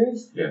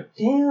 Hundreds? Yeah.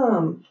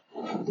 Damn.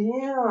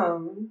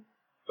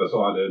 That's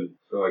all I did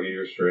for like a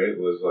year straight,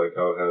 was like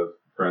I would have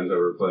friends that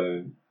were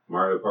playing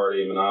Mario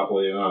Party,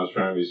 Monopoly, and I was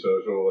trying to be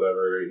social,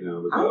 whatever,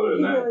 but I'm other than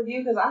keep that, it with you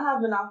because I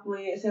have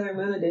Monopoly Sailor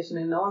Moon Edition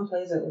and no one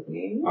plays it with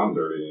me. I'm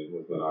dirty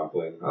with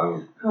Monopoly.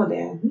 Oh,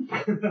 damn.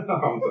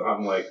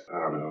 I'm like, I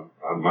don't know.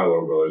 My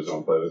little brothers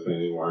don't play with me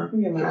anymore. I'm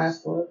getting my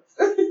ass whooped.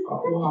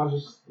 Well,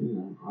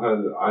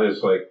 I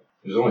just like,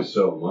 there's only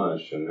so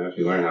much, and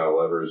after you learn how to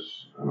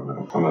leverage, I don't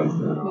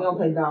know. We don't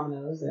play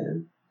dominoes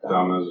then.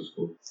 Dominoes is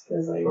cool.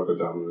 Because like, fuck with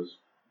dominoes.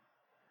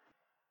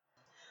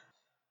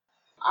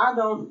 I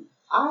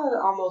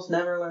almost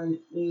never learn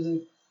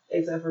music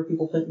except for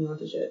people putting me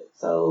onto shit.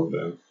 So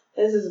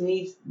this is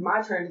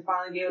my turn to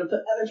finally be able to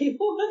put other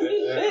people onto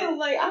shit.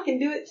 Like, I can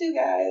do it too,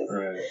 guys.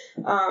 Right.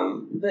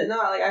 But no,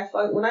 like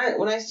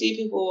when I see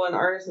people and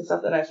artists and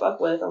stuff that I fuck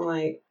with, I'm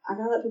like, I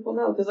gotta let people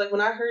know. Because like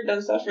when I heard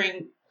Done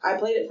Suffering, I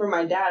played it for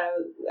my dad.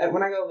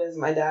 When I go visit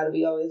my dad,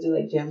 we always do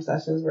like jam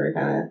sessions where we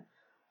kind of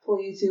pull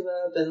YouTube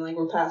up and like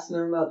we're passing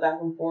the remote back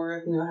and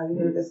forth, have you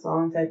heard this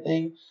song type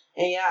thing.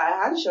 And yeah,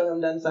 I had to show him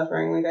Done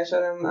Suffering. Like I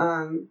showed him,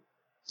 I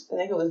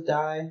think it was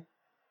Die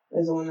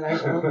is the one that I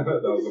showed him.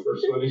 That was the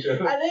first one you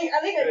showed. I think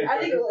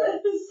it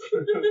was.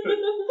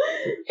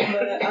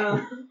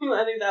 But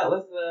I think that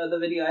was the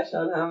video I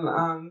showed him.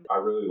 I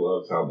really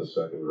loved how the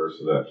second verse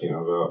of that came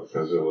about,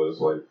 because it was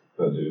like,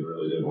 that dude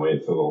really didn't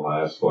wait till the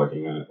last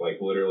fucking minute. Like,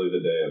 literally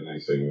the day of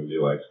next thing would be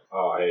like,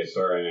 oh, hey,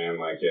 sorry, man.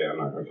 Like, yeah, I'm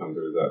not going to come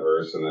through with that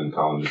verse. And then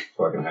Colin just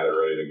fucking had it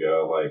ready to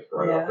go, like,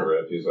 right off the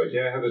rip. He's like,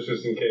 yeah, I have this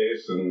just in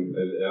case. And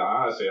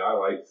honestly, I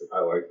liked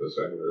the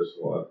second verse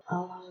a lot. I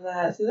love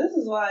that. See, this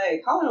is why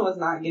Colin was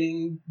not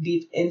getting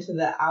deep into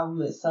the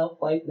album itself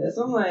like this.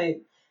 I'm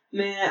like,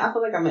 man, I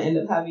feel like I'm going to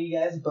end up having you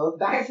guys both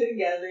back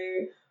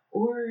together.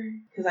 Or,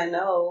 because I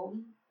know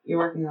you're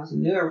working on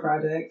some newer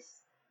projects.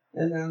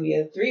 There's going to be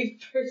a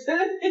 3-person.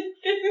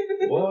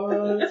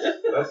 What?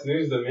 That's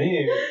news to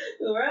me.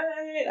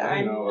 Right?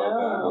 I know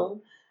about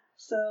that.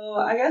 So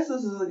I guess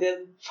this is a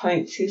good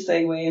point to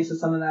segue into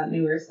some of that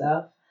newer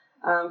stuff.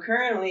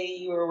 Currently,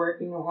 you are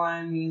working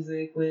on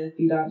music with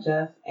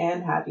B.Jeff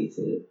and Happy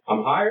Too.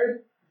 I'm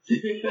hired?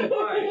 Nice.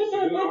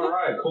 All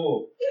right,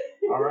 cool.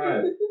 All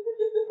right.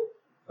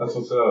 That's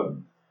what's up.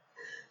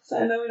 So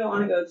I know we don't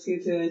want to go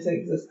too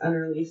into this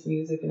unreleased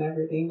music and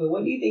everything, but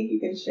what do you think you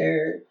can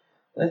share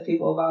with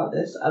people about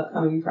this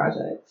upcoming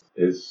project?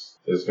 It's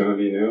going to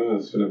be new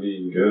and it's going to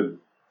be good.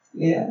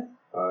 Yeah.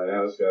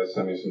 Yeah, this guy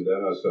sent me some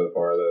demos so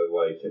far that,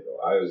 like,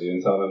 I was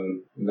even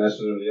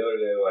messaging him the other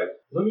day, like,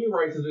 let me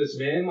write to this,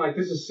 man. Like,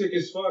 this is sick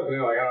as fuck. And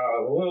they're like,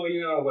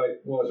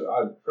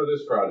 for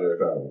this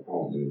project, I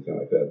won't do anything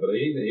like that. But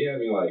he had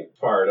me, like,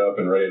 fired up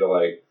and ready to,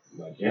 like,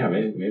 yeah,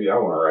 maybe I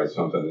want to write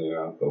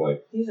something, But,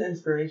 like, he's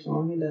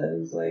inspirational. He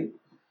does, like.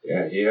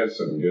 Yeah, he had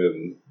some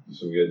good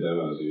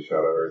demos he shot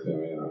over to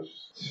me, and I was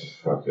just,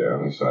 fuck yeah,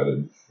 I'm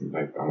excited.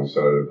 Like, I'm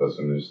excited to put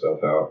some new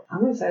stuff out.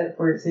 I'm excited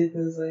for it too,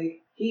 because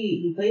like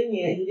he played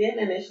me. He didn't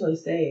initially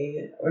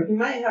say, or he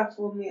might have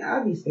told me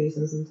I'd be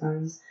spacing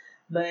sometimes,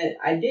 but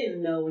I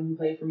didn't know when he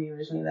played for me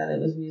originally that it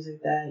was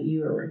music that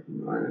you were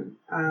working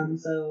on.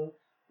 So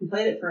he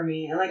played it for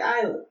me, and like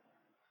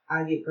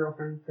I get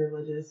girlfriend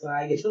privileges, so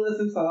I get to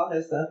listen to all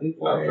his stuff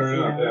before.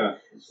 Yeah.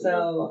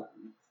 So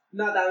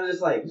Not that I'm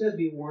just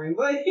be warned.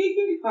 Like,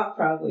 I've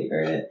probably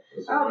heard it.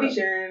 I'll be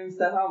sharing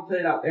stuff. I'll put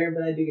it out there,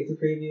 but I do get to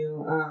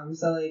preview.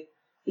 So like,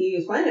 he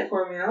was playing it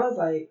for me, and I was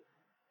like,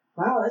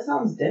 wow, that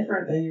sounds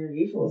different than your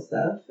usual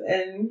stuff.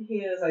 And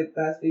he was like,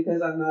 that's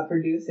because I'm not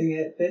producing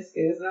it, Fisk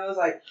is. And I was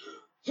like,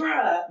 bruh.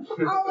 I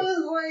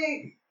was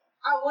like,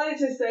 I wanted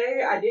to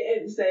say, I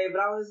didn't say,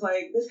 but I was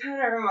like, this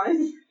kind of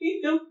reminds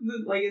me of,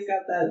 like, it's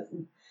got that,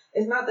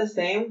 it's not the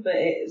same, but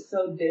it's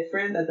so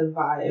different that the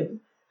vibe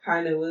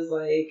kind of was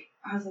like,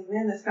 I was like,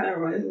 man, this kind of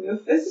reminds me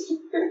of Fisk.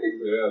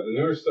 Yeah, the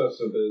newer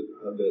stuff's a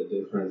bit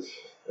different.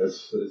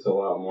 It's a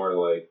lot more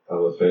like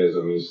of a phase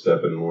of me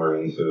stepping more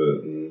into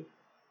it and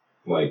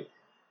like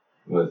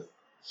with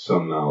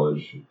some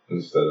knowledge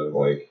instead of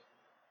like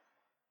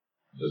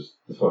just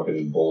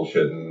fucking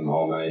bullshitting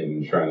all night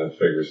and trying to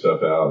figure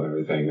stuff out and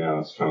everything. Now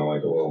it's kind of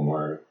like a little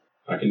more,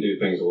 I can do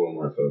things a little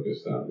more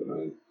focused now than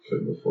I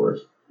could before.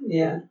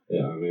 Yeah.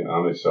 Yeah, I mean,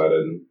 I'm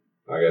excited.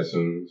 I got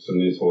some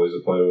new toys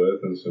to play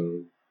with and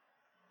some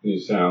new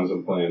sounds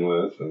I'm playing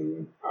with,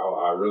 and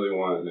I really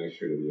want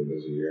next year to be a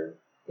busy year.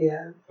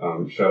 Yeah.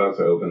 Shout out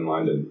to Open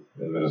Minded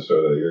in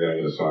Minnesota. You're going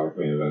to get a song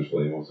from me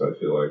eventually once I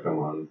feel like I'm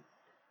on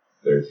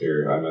their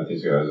tier. I met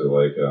these guys at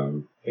like,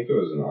 I think it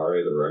was an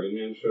R.A. the Rugged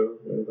Man show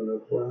they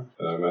opened up for.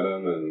 And I met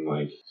him and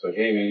like, it's like,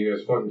 hey man, you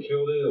guys fucking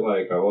killed it.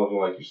 Like, I love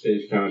like your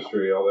stage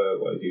chemistry, all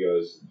that. Like, you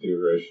guys do a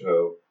great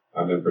show.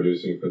 I've been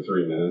producing for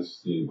 3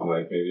 minutes.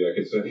 Like, maybe I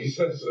could send these.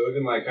 So we've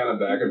been like kind of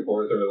back and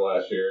forth over the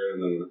last year,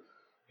 and then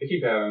I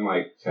keep having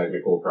like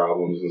technical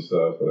problems and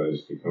stuff that I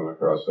just keep coming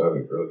across, so I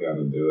haven't really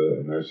gotten to do it,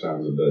 and their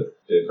sound's a bit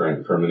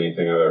different from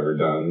anything I've ever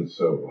done,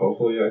 so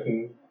hopefully I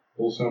can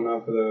pull something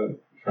out for that. I'm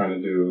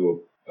trying to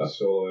do a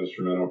solo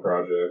instrumental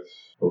project,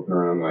 hoping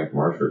around like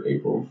March or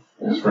April,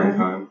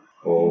 springtime.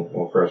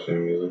 We'll fresh new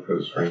music for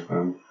the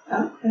springtime.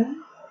 Okay.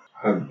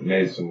 I've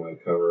made some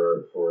like cover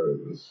art for it,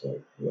 and it's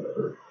like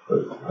whatever,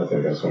 but I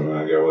think that's something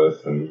I go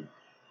with, and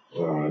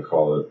what I'm gonna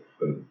call it,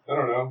 but I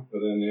don't know. But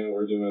then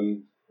we're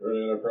doing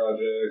a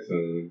project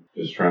and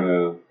just trying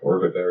to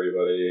work with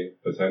everybody.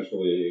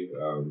 Potentially,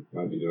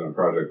 might be doing a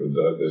project with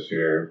Doug this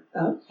year.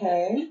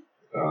 Okay.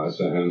 I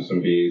sent him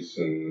some beats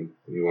and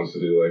he wants to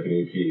do like an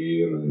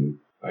EP. And then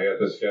I got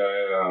this guy,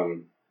 I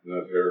don't know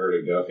if you've ever heard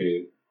of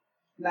Guffey.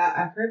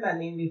 I've heard that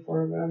name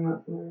before, but I'm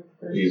not familiar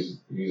with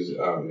it. He's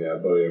a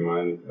buddy of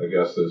mine,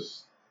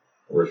 Augustus.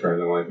 We're trying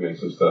to like make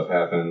some stuff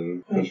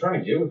happen. I'm trying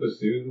to get with this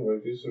dude,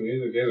 like do some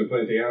music. He hasn't put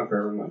anything out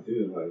forever. I'm like,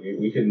 dude, like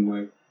we can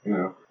like, you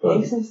know.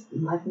 Make some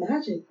like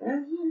magic,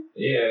 right?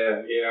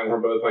 Yeah. We're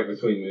both like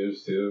between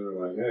moves too.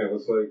 We're like, hey,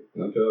 let's like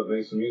link up,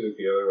 make some music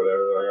together,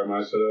 whatever. I got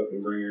my setup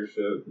and bring your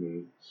shit.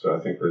 And so I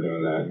think we're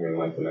doing that here in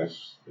like the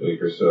next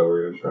week or so.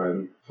 We're gonna try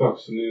and fuck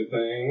some new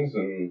things.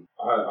 And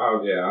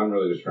I'm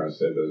really just trying to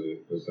stay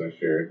busy this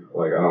next year.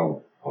 Like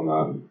I'm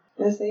not.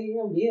 Just say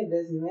you're gonna be a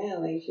busy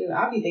man. Like shoot,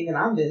 I'll be thinking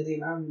I'm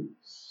busy, and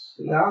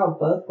y'all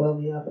both blow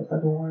me up a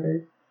fucking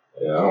water.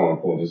 Yeah, I don't want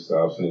to pull any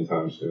stops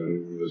anytime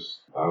soon.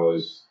 I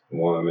always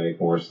want to make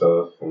more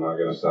stuff. I'm not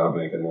going to stop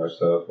making more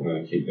stuff. I'm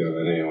going to keep doing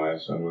it anyway,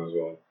 so I might as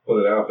well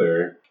put it out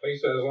there. Like you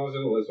said, as long as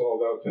it's all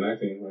about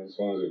connecting, like as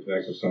long as it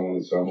connects with someone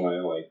in some way.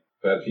 Like,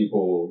 I've had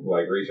people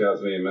like reach out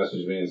to me and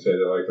message me and say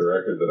they like the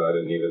record that I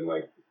didn't even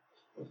like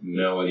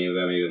know any of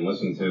them even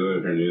listened to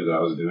it or knew that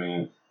I was doing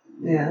it.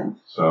 Yeah.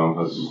 So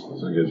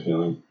that's a good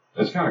feeling.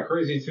 It's kind of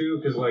crazy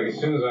too, because like as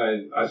soon as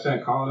I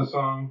sent Colin a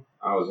song,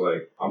 I was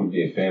like, I'm gonna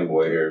be a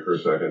fanboy here for a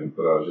second,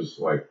 but I was just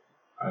like,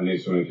 I knew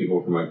so many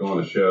people from like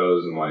going to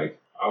shows, and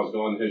like I was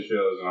going to his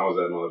shows, and I was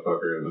that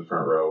motherfucker in the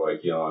front row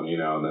like yelling, you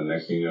know, and then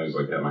next thing you know, he's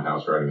like at my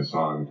house writing a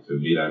song to a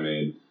beat I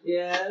made.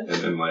 Yeah. And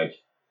then like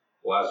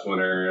last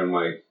winter, and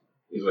like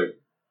he's like,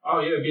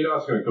 oh yeah, Beat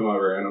Out's gonna come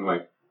over, and I'm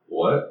like,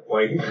 what?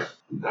 Like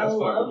that's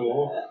fucking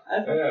cool.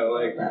 Yeah,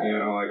 like you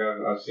know, like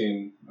I've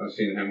seen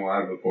him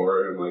live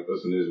before and like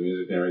listened to his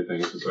music and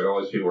everything. It's just like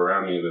all these people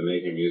around me have been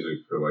making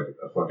music for like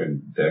a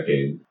fucking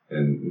decade,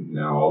 and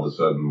now all of a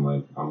sudden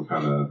like I'm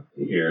kind of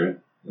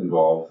here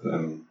involved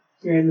and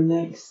you're in the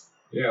mix.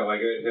 Yeah, like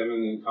him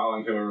and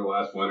Colin came over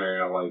last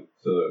winter. I like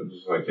to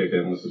just like kick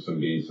in, listen to some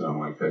beats, and I'm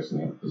like texting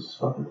him, "This is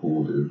fucking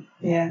cool, dude."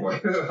 Yeah.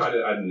 Like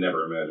I'd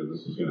never imagined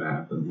this was gonna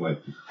happen.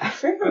 Like I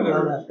freaking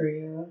love that for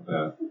you.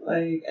 Yeah.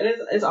 Like, and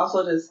it's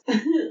also just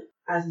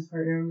as his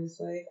partner, I'm just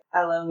like,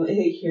 I love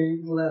hearing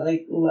people that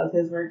like love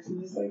his work.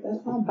 I'm just like,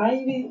 that's my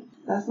baby.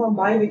 That's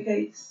my baby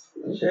cakes.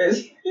 I'm sure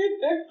it's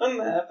on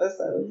the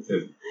episodes.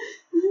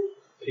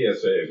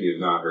 PSA: if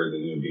you've not heard the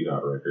new Beat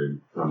Out record,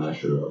 run that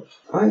shit up.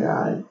 Oh my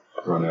god.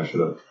 Run that shit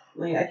up.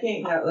 Like, I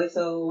can't have, like,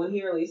 so when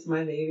he released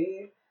My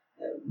Baby,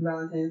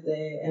 Valentine's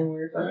Day, and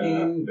we're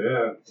fucking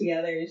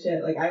together and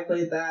shit, like, I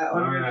played that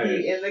on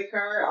repeat in the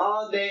car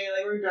all day.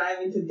 Like, we're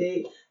driving to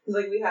date,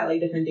 because, like, we had, like,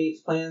 different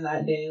dates planned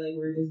that day. Like, we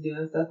were just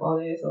doing stuff all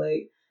day. So,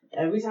 like,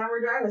 every time we're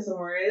driving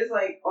somewhere, it's,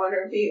 like, on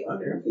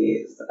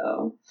repeat.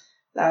 So,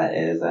 that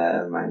is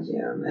my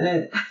jam.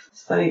 And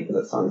it's funny, because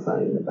the song's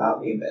not even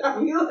about me, but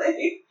I'm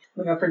like,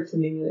 I'm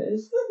pretending it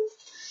is.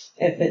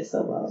 It fits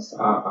so well. So.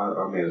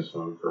 I made a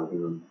song for a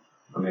woman.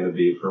 I made a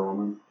beat for a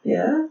woman.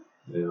 Yeah?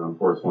 Yeah, on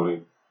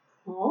 420.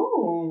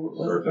 Oh.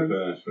 Start to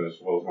finish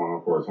the whole song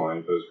on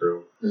 420 for this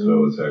girl.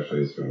 So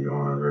it's going to go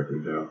on a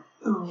record now.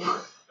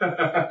 Oh.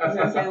 I was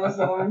gonna say, what's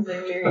the woman's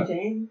name? Mary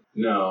Jane?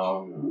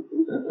 No.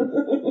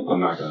 I'm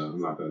not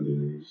gonna do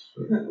names.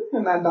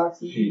 I'm not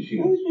doxing. She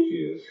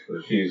is.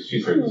 But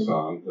she's heard the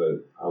song,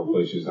 but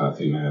hopefully she's not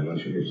too mad when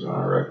she hears it on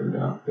a record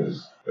now,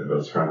 because they're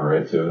both trying to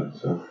write to it.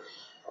 So.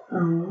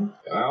 And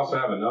I also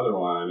have another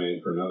one I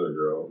made for another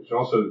girl, which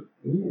also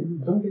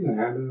don't get in the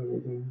habit of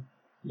anything.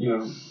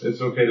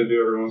 It's okay to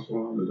do every once in a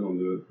while, but don't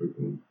do it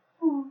frequently.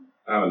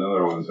 I have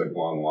another one that's like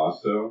long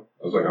lost though.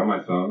 I was like on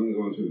my phone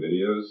going through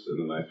videos,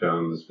 and then I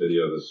found this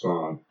video of this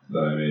song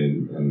that I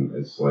made, and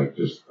it's like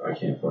just I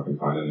can't fucking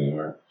find it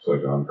anywhere. It's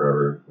like gone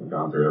forever. I've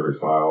gone through every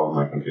file on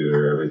my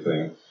computer,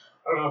 everything.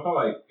 I don't know if I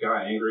like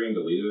got angry and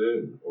deleted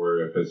it,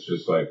 or if it's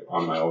just like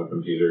on my old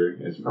computer.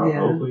 It's probably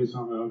hopefully it's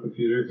on my own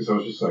computer, because I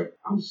was just like,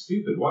 I'm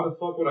stupid. Why the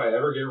fuck would I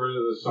ever get rid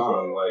of this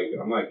song? Like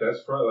I'm like,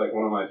 that's probably like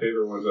one of my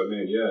favorite ones I've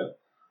made yet.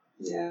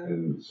 Yeah.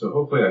 And so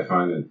hopefully I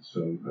find it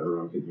so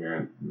everyone can hear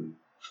it.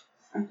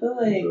 I feel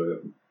like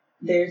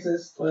there's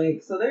this,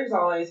 like, so there's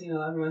always,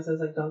 everyone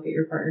says, like, don't get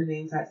your partner's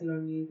name tattooed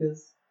on you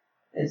because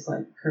it's, like,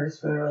 a curse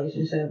for the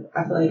relationship.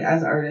 I feel like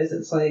as artists,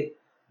 it's, like,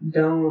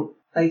 don't,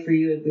 like, for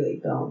you, it'd be,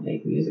 like, don't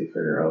make music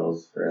for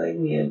girls. For, like,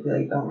 me, it'd be,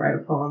 like, don't write a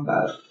poem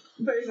about.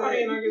 I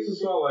mean, I guess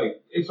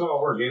it's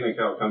all organic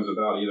how it comes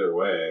about either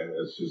way.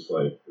 It's just,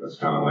 like, it's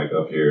kind of, like,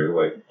 up here,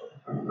 like,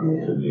 I don't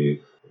know, it could be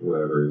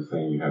whatever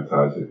thing you have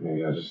tied to.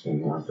 Maybe I just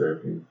need more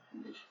therapy.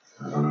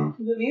 I don't know.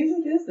 The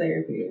music is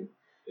therapy.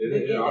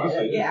 It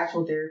honestly is.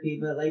 Actual therapy,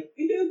 but like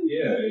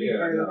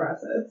part of the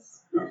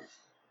process.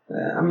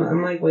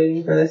 I'm like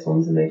waiting for this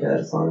one to make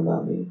a song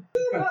about me.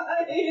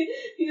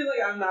 He's like,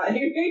 I'm not.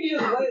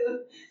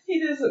 He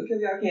just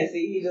because y'all can't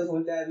see. He just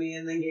looked at me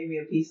and then gave me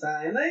a peace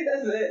sign. Like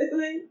that's it.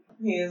 Like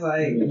he was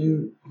like,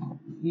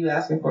 you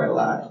asking for a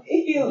lot.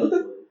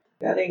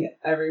 I think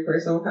every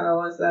person kind of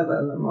wants that, but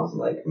I'm also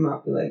like, I'm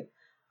not like.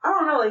 I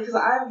don't know, like, because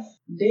I've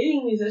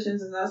dating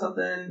musicians is not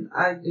something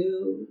I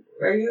do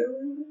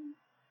regularly.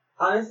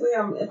 Honestly,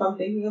 if I'm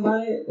thinking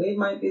about it, Wade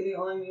might be the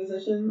only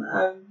musician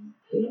I've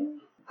dated.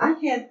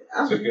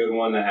 It's a good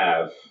one to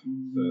have.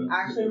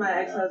 Actually, my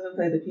ex-husband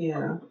played the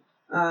piano.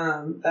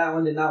 That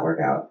one did not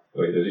work out.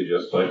 Wait, did he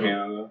just play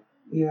piano though?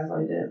 Yeah, that's all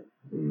he did.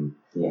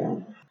 Yeah.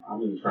 I've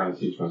been trying to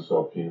teach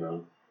myself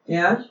piano.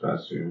 Yeah? This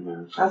past year,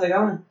 yeah. How's it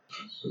going?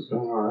 It's just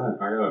going alright.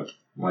 I got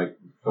like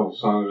a couple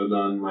songs I've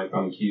done like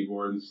on the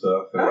keyboard and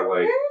stuff.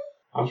 And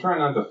I'm trying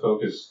not to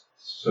focus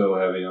so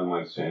heavy on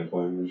like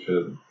sampling and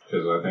shit,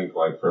 because I think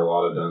like for a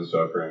lot of Done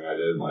Suffering I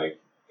did like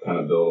kind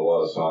of build a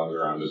lot of songs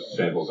around just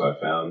samples I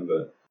found.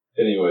 But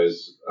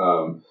anyways,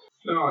 I'm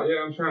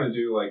trying to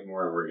do like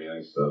more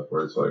organic stuff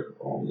where it's like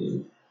all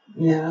me.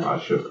 Yeah.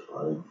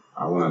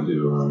 I want to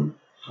do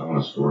I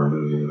want to score a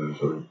movie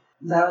eventually.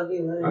 That would be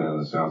lit. I know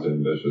that sounds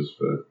ambitious,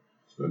 but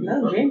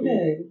no, dream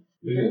big.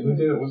 Who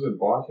did it? Was it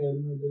Blockhead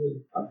who did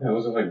it? I think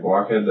was it like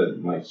Blockhead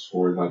that like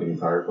scored like an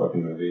entire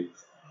fucking movie?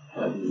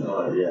 I have no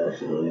idea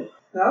actually.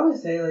 I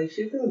always say like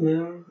shoot for the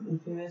moon.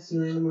 If you miss, you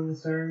land among the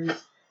stars.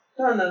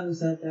 Don't know who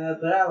said that,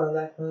 but I love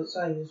that quote,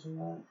 so I use it a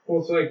lot. Well,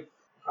 it's like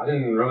I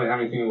didn't really have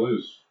anything to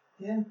lose.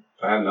 Yeah.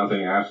 I had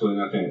nothing,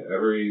 absolutely nothing.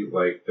 Every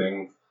like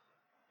thing.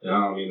 I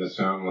don't mean to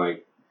sound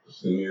like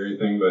stingy or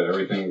anything, but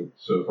everything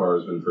so far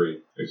has been free,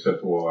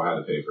 except for I had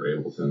to pay for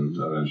Ableton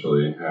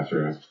eventually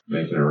after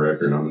making a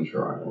record on the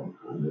trial.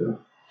 I did.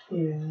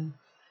 Yeah.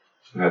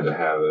 I had to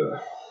have it.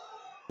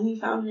 And you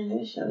found your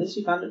niche. At least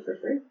you found it for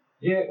free.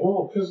 Yeah,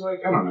 well, because,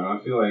 like, I don't know,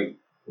 I feel like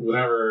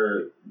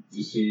whenever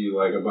you see,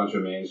 like, a bunch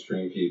of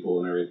mainstream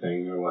people and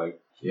everything, they're like,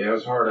 yeah, it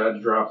was hard. I had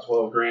to drop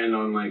 $12,000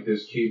 on, like,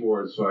 this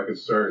keyboard so I could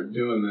start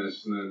doing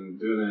this and then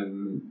doing it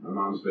in my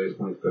mom's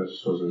basement. That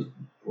just wasn't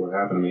what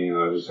happened to me. And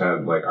I just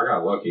had, like, I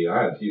got lucky.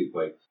 I had people,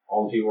 like,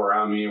 all the people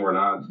around me were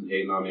not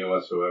hating on me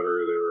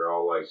whatsoever. They were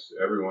all, like,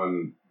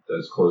 everyone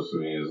that's close to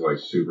me is, like,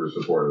 super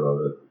supportive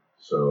of it.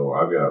 So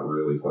I've got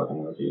really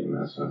fucking lucky in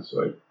that sense.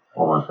 Like,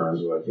 all my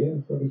friends were like, yeah,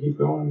 fucking keep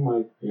going.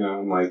 Like,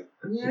 I'm, like,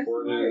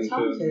 supporting it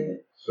and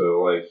shit.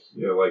 So, like,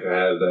 like I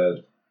had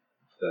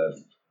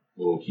that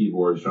little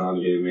keyboard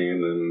Sean gave me,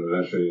 and then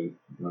eventually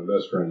my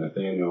best friend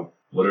Nathaniel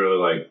literally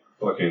like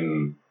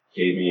fucking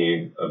gave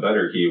me a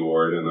better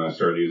keyboard, and I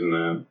started using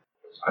that.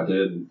 I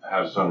did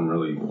have something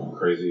really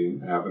crazy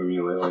happen to me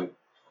lately.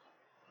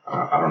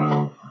 I don't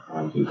know how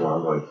many people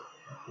I've like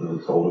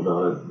really told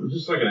about it. It's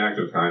just like an act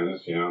of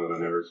kindness, that I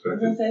never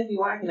expected. I was gonna say, if you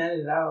want, I can edit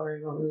it out, or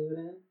you want me to leave it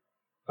in?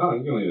 Oh,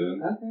 you can leave it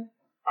in. Okay.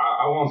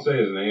 I won't say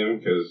his name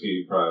because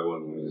he probably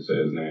wouldn't want me to say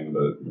his name,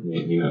 but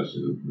he knows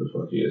who the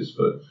fuck he is.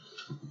 But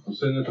I'm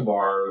sitting at the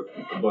bar with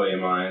a buddy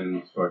of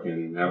mine,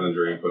 fucking having a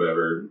drink,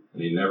 whatever,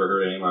 and he'd never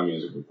heard any of my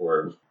music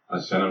before. I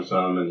sent him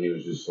some, and he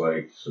was just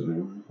like,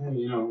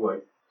 hey,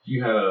 like, if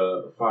you had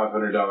a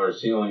 $500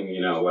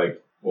 ceiling,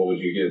 like, what would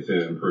you get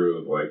to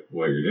improve, like,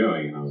 what you're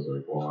doing? And I was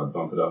like, well, I'd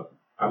bump it up.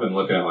 I've been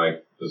looking at,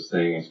 like, this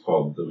thing, it's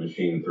called the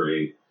Machine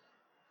 3.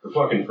 For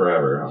fucking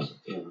forever. I was like,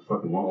 damn, I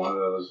fucking want one of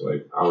those.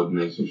 Like, I would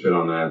make some shit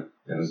on that,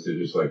 and this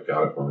dude just, like,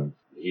 got it for me.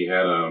 he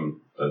had a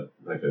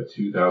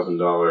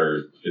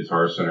 $2,000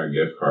 Guitar Center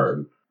gift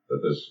card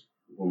that this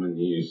woman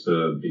he used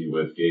to be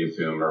with gave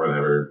to him or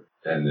whatever,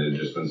 and it had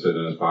just been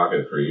sitting in his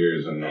pocket for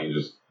years, and he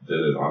just did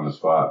it on the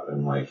spot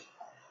and like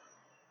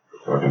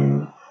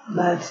fucking.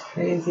 That's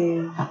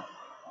crazy.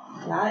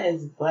 That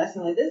is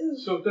blessing. Like this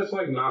is so that's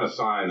like not a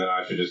sign that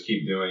I should just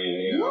keep doing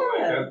it. You know,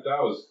 yeah. like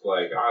that was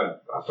like I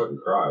fucking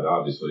cried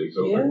obviously because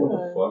I was like, what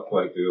the fuck,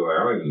 like dude, like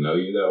I don't even know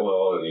you that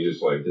well, and you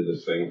just like did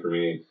this thing for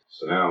me.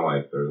 So now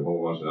like there's a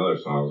whole bunch of other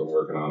songs I'm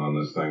working on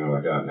this thing that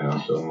I got now.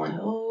 So I'm like,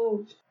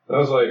 that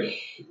was like,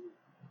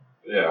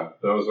 yeah,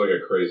 that was like a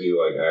crazy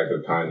like act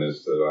of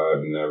kindness that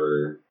I've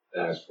never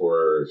asked for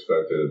or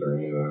expected or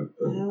any of that.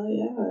 But hell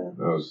yeah.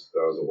 That was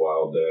a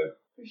wild day.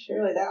 For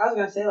sure, like that. I was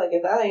gonna say, like,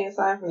 if that ain't a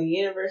sign from the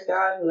universe,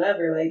 God,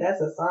 whoever, like,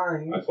 that's a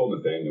sign. I told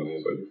Nathaniel, he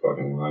was like, "You're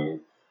fucking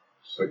lying."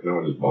 It's like, no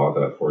one just bought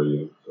that for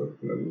you. So,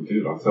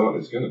 dude, I'm telling you,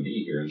 it's gonna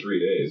be here in 3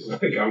 days.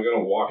 Like, I'm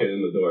gonna walk it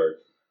in the door.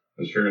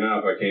 And sure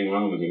enough, I came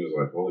home and he was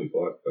like, "Holy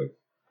fuck!" Like,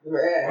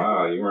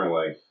 wow, you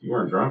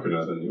weren't drunk or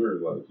nothing. You were.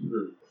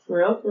 For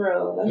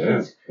real.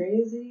 That's just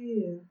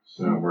crazy.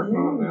 So I'm working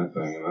on that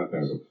thing, and that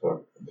thing's a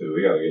fuck. Dude,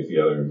 we gotta get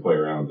together and play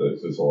around with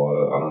this. It's a lot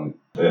of,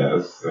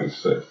 this thing's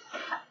sick.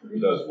 It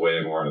does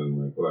way more than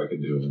like what I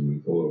could do in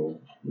like a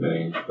little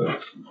mini.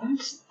 But.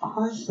 That's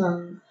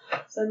awesome.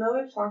 So now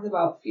we've talked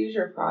about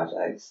future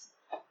projects.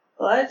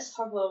 Let's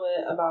talk a little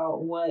bit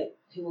about what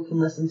people can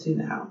listen to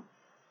now.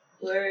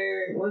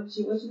 What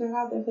you got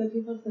out there for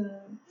people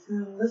to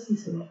listen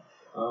to?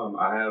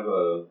 I have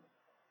a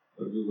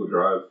Google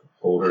Drive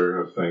folder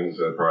of things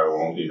that probably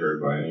won't be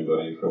heard by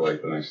anybody for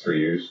like the next 3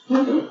 years. We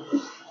got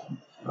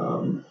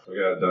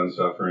Done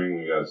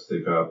Suffering. We got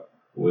Stick Up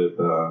with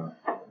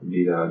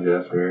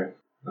Jeff here.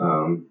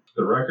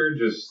 The record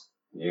just,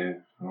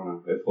 I don't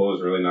know. It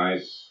flows really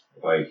nice.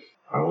 Like,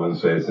 I wouldn't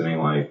say it's any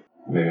like,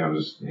 maybe I'm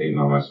just hating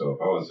on myself.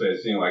 I wouldn't say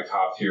it's any like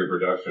top tier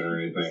production or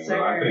anything, but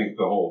I think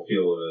the whole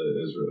feel of it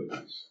is really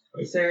nice.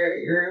 Like, sir,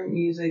 your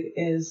music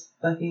is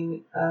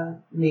fucking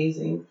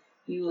amazing.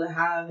 You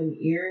have an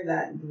ear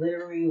that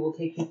literally will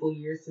take people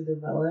years to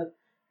develop.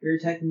 Your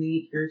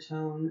technique, your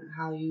tone,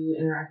 how you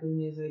interact with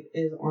music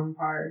is on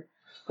par.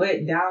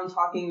 Quit down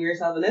talking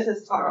yourself, and this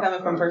is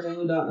coming from a person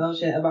who don't know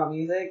shit about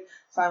music,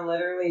 so I'm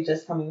literally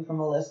just coming from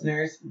a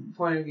listener's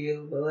point of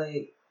view, but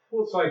like...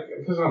 Well, it's like,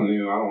 because I'm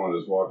new, I don't want to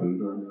just walk in the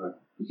door and be like,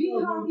 be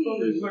cocky.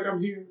 It's like,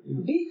 I'm here.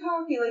 Yeah. Be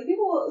cocky. Like,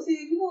 people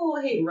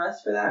hate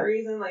Russ for that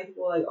reason. Like,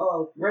 people are like,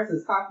 oh, Russ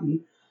is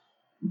cocky.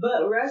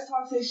 But Russ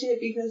talks his shit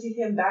because he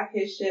can back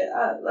his shit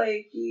up.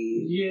 Like,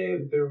 Yeah,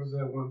 there was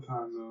that one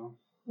time, though.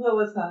 What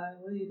was that?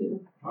 What did you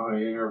do? Oh, you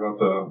didn't hear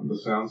about the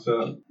sound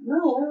set? No,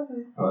 what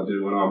happened?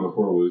 Dude went on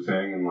before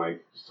Wu-Tang and,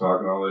 like, was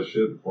talking all this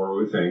shit before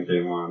Wu-Tang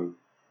came on.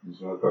 These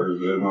motherfuckers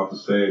did him off the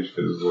stage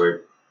because,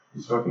 like,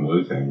 he's fucking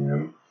Wu-Tang,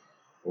 man.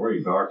 What are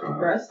you talking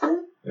about? Russ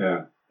did?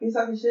 Yeah. He's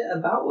talking shit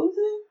about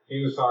Wu-Tang?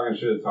 He was talking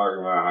shit, talking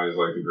about how he's,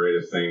 like, the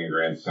greatest thing in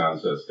Grand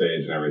Sound Set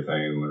stage and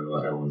everything, and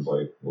literally everyone's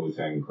like,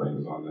 Wu-Tang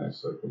claims on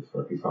next. Like, what the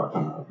fuck are you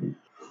talking about?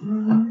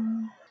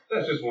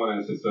 That's just one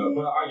instance, though.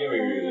 But I get what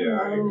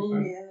you're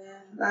saying. Yeah.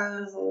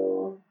 That was a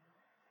little...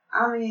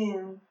 I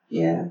mean,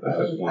 yeah. That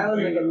was a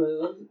good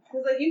move.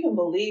 Because, like, you can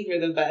believe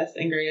you're the best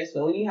and greatest,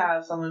 but when you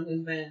have someone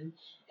who's been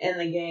in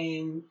the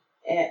game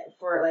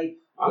for, like,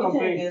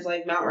 Wu-Tang is,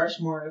 like, Mount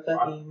Rushmore of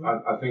fucking...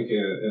 I think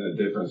in a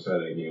different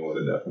setting, he would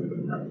have definitely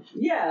been right.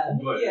 Yeah.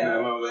 But in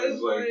that moment,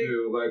 it's like,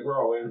 dude, like, we're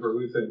all waiting for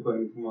Wu-Tang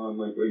playing. Come on,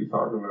 like, what are you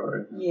talking about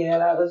right now? Yeah,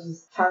 that was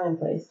just time and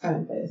place.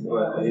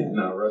 But,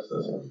 no, Russ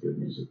does have good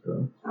music,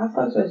 though. I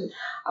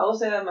will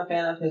say that I'm a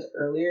fan of his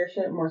earlier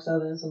shit more so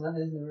than some of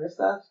his newer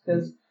stuff,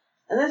 because...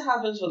 And this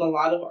happens with a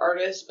lot of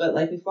artists, but,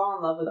 like, we fall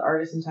in love with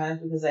artists sometimes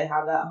because they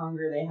have that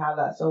hunger, they have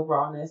that so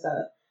rawness,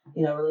 that,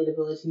 you know,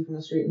 relatability from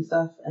the street and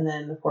stuff. And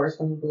then, of course,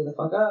 when he blew the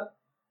fuck up,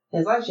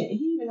 his life changed.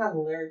 He even has a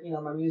lyric, you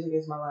know, my music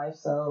is my life.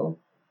 So,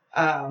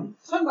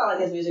 something about, like,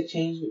 his music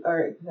changed,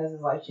 or because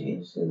his life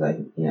changed. It's like,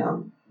 you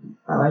know,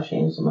 my life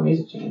changed, so my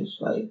music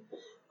changed. Like,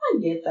 I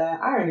get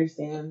that. I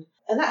understand.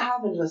 And that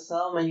happens with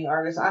so many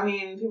artists. I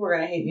mean, people are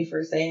going to hate me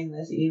for saying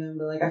this even,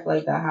 but, like, I feel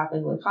like that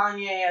happened with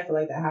Kanye. I feel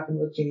like that happened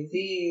with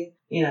Jay-Z.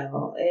 You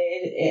know,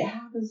 it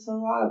happens to a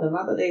lot of them.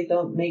 Not that they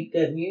don't make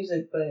good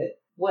music, but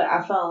what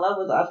I fell in love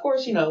with, of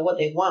course, you know, what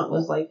they want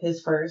was, like,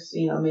 his first,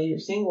 you know, major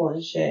single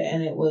and shit.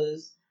 And it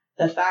was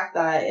the fact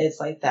that it's,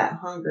 like, that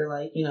hunger,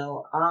 like, you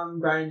know, I'm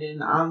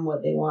grinding, I'm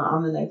what they want,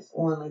 I'm the next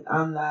one, like,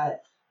 I'm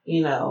that,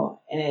 you know,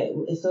 and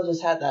it still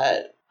just had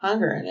that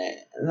hunger in it.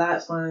 And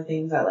that's one of the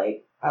things that,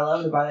 like, I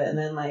loved about it. And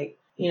then, like,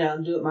 you know,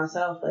 do it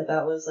myself. Like,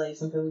 that was, like,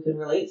 something we could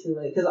relate to.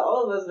 Like, because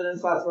all of us been in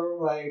spots where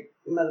we're like,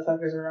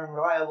 motherfuckers are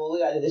unreliable. We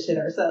gotta do this shit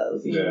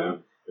ourselves, you know?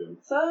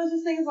 So it's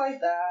just things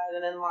like that.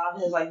 And then a lot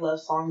of his, like,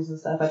 love songs and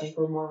stuff I think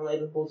were more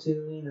relatable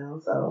too, you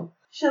know? So,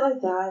 shit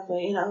like that.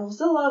 But, you know,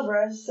 still love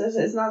Russ.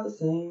 It's not the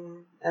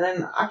same. And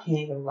then I can't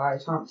even buy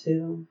Chomp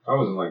 2. I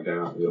wasn't, like,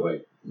 down. You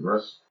like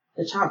Russ?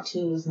 The Chomp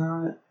 2 was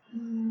not.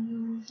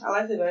 I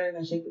liked it better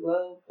than Shake the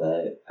Globe,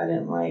 but I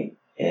didn't like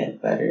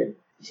it better.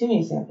 Too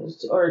many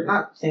samples, or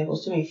not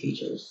samples, too many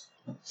features.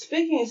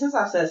 Since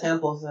I said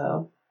samples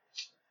though,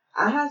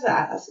 I had to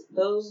ask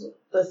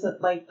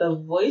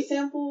the voice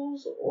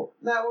samples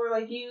that were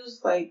like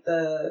used, like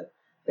there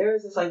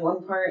was this like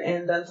one part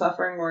in Done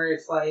Suffering where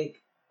it's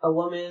like a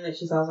woman and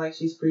she sounds like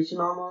she's preaching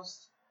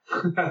almost.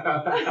 I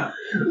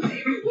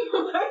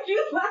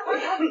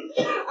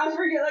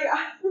forget, like I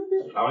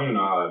don't even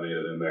know how I made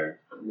it in there.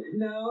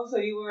 No, so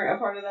you weren't a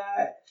part of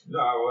that? No,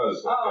 I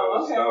was.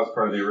 Okay. That was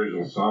part of the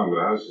original song, but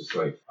I was just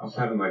like, I was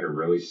having like a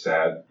really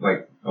sad,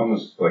 like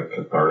almost like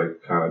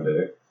cathartic kind of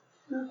day.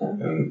 Okay.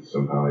 And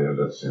somehow I had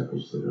that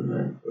sample slid in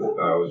there. But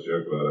I always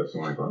joke about it because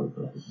I'm like, why the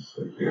fuck is this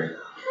like here?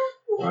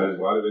 Why did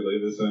we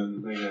leave this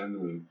in again?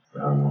 And I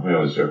don't know. We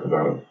always joke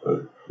about it.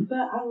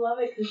 But I love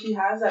it because she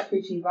has that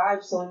preachy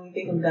vibe. So when you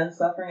think of Done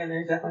Suffering, and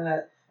there's definitely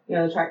that,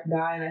 the track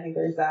Die, and I think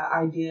there's that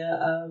idea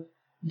of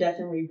death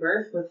and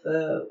rebirth with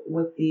the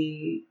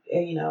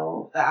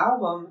the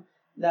album,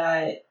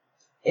 that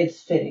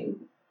it's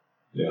fitting.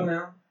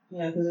 Yeah.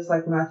 Because it's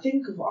like when I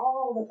think of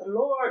all that the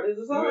Lord is,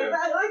 or something like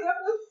that. Like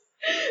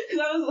because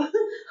I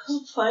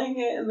was playing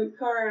it in the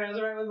car and I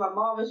was riding with my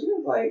mom and she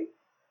was like,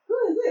 "Who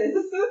is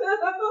this?"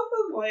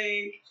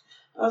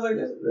 I was like,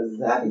 "This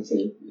is Abby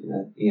too."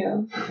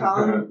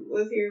 Colin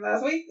was here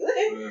last week. She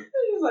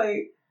was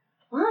like,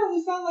 "Why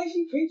does it sound like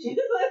she preaching?"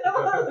 I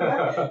was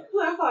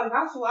like,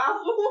 "That's what I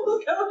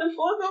was coming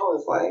for." I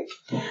was like,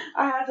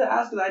 I had to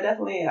ask because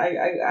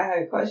I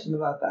had a question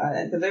about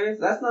that because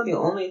that's not the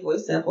only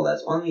voice sample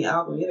that's on the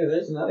album either.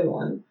 There's another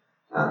one.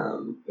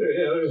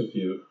 There's a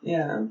few.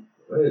 Yeah.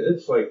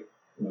 It's like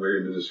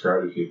weird to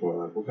describe to people.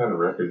 Like, what kind of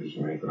record did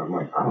you make? And I'm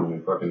like, I don't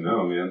even fucking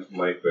know, man.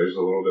 Like, there's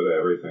a little bit of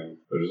everything.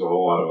 There's a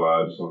whole lot of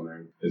vibes on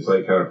there. It's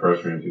like kind of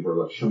frustrating. People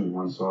are like, show me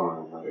one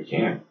song. I'm like, I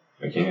can't.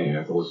 You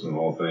have to listen to the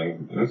whole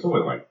thing. And it's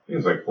only like,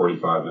 it's like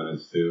 45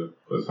 minutes too.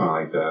 But it's not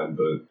like that.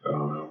 But I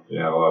don't know.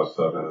 Yeah, a lot of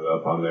stuff ended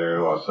up on there.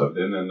 A lot of stuff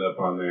didn't end up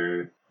on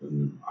there.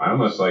 And I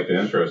almost like the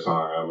intro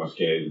song. I almost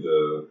gave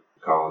to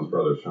Colin's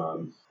brother,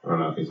 Sean. I don't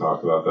know if he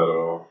talked about that at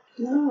all.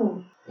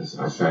 No. I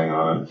sang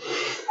on it.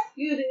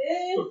 You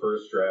did? The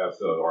first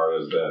draft of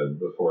Art is Dead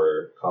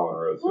before Colin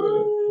wrote to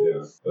it.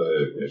 Yeah.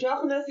 But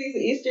dropping us these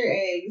Easter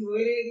eggs.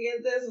 We didn't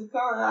get this with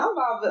Colin.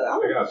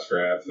 I got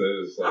scraps.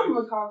 I'm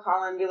going to call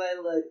Colin and be like,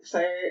 "Look,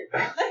 sir,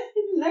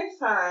 next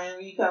time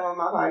you come on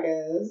my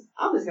podcast,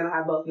 I'm just going to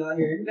have both of y'all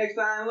here. Next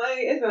time, like,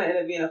 it's going to end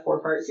up being a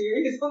 4-part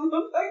series on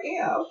the fucking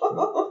album."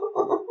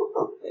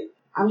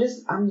 I'm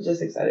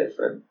just excited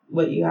for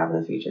what you have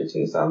in the future,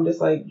 too. So I'm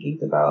just, like,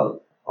 geeked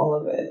about all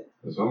of it.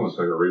 It's almost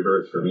like a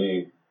rebirth for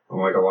me. I'm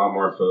like a lot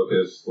more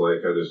focused.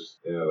 Like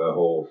that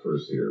whole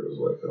first year was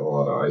like a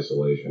lot of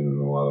isolation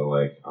and a lot of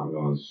like, I'm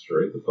going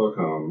straight the fuck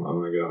home. I'm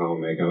going to go home,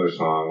 make another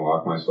song,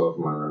 lock myself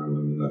in my room,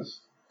 and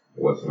that's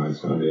what tonight's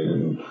going to be.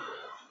 And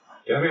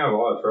got me out of a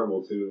lot of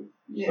trouble too.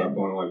 Yeah. Stop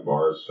going to like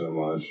bars so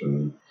much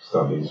and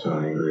stop being so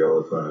angry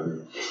all the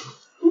time.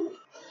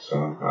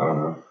 So, I don't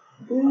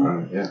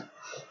know. Yeah.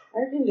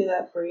 Art can do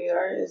that for you.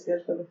 Art is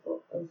good for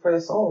the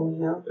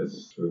soul,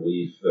 It's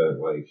relief that,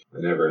 like,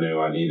 I never knew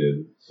I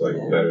needed. It's, like,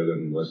 better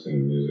than listening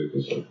to music.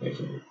 It's, like,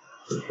 making it,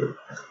 for sure.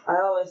 I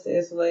always say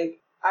it's,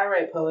 like, I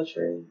write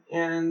poetry,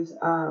 and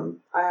I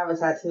have a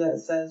tattoo that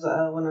says,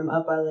 when I'm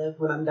up, I live,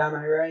 when I'm down,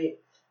 I write.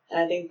 And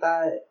I think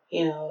that,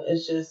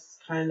 it's just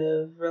kind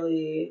of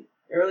it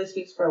really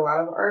speaks for a lot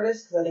of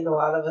artists, because I think a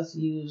lot of us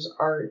use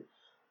art,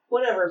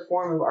 whatever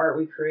form of art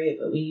we create,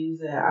 but we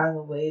use it as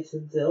a way to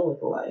deal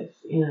with life,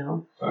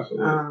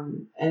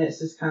 Absolutely. And it's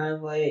just kind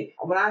of like,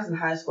 when I was in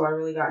high school, I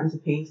really got into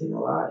painting a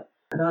lot.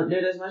 I don't do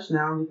it as much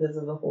now because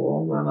of the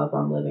whole, when I'm up,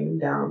 I'm living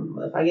down.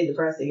 If I get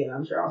depressed again,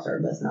 I'm sure I'll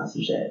start busting out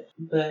some shit.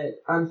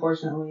 But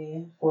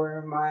unfortunately,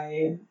 for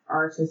my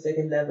artistic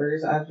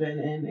endeavors, I've been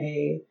in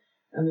a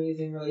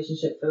amazing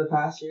relationship for the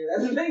past year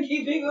that's been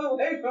keeping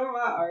away from my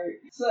art.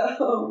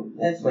 So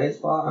it's Wade's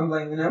fault. I'm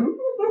blaming him.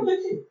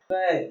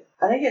 But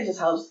I think it just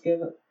helps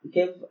give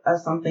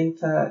us something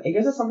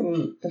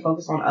to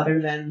focus on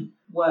other than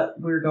what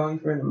we're going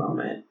through in the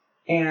moment.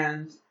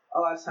 And a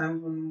lot of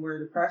times when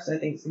we're depressed, I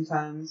think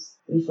sometimes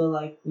we feel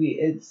like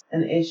it's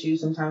an issue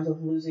sometimes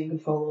of losing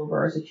control over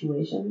our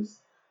situations.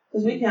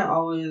 Because we can't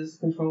always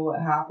control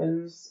what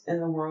happens in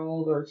the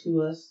world or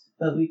to us,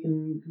 but we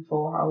can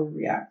control how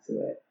we react to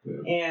it.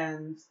 Yeah.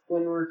 And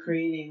when we're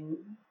creating,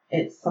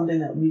 it's something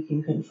that we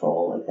can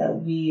control, like that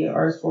we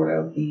are sort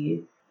of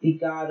the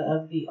god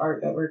of the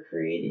art that we're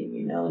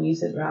creating, and you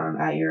sit down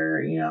at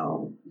your,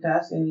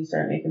 desk and you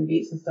start making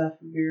beats and stuff,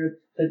 you're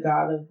the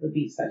god of the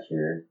beats that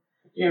you're...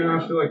 Yeah, and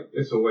I feel like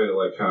it's a way to,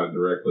 like, kind of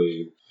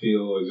directly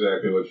feel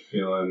exactly what you're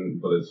feeling,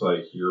 but it's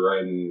like you're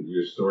writing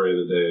your story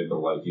of the day, but,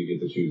 like, you get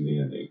to choose the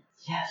ending.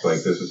 Yes. It's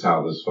like, this is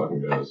how this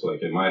fucking goes.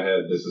 Like, in my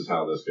head, this is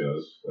how this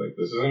goes. Like,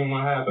 this isn't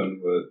what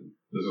happened, but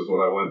this is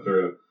what I went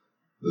through.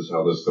 This is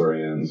how this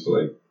story ends.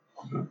 Like,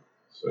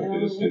 so you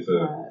just get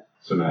to...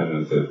 It's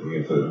imaginative. You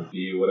get to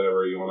be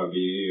whatever you want to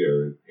be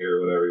or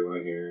hear whatever you want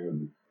to hear,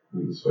 and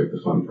it's like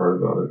the fun part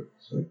about it.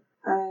 It's like,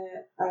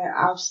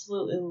 I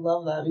absolutely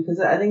love that because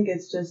I think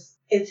it's just,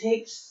 it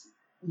takes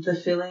the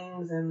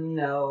feelings and,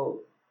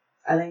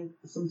 I think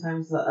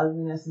sometimes the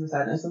ugliness and the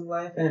sadness of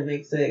life, and it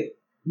makes it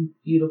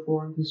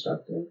beautiful and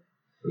constructive.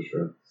 For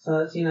sure. So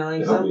it's, you know,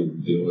 like it helped me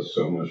deal with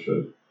so much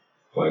shit.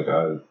 Like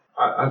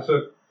I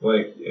took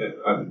like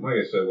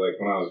I said, like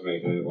when I was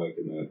making it, like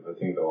I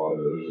think a lot of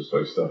it was just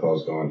like stuff I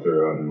was going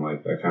through, and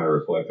like that kind of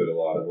reflected a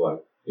lot of like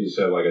you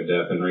said, like a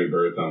death and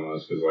rebirth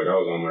almost, because like I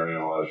was unlearning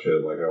a lot of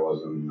shit. Like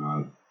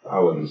I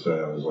wouldn't say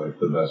I was like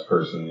the best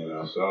person, you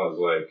know. So I was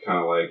like kind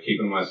of like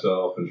keeping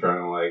myself and trying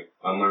to like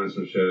unlearn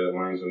some shit,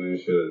 learn some new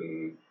shit,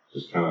 and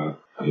just kind of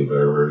be a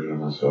better version of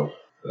myself.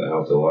 That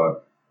helped a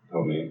lot.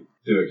 Helped me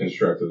do it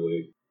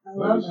constructively. I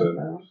love that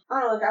though. I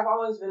don't know, like I've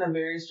always been a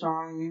very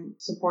strong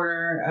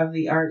supporter of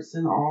the arts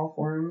in all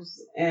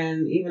forms,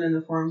 and even in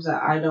the forms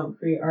that I don't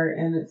create art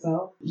in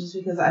itself, just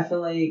because I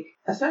feel like,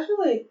 especially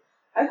like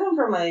I come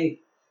from like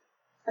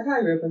I kind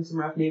of grew up in some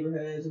rough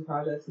neighborhoods and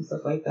projects and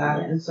stuff like that,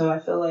 and so I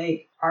feel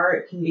like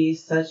art can be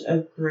such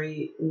a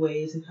great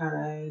way to kind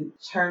of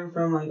turn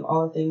from like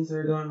all the things that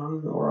are going on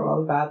in the world,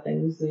 all the bad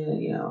things,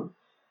 you know.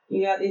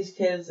 You got these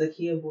kids, the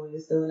Kia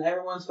boys, doing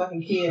everyone's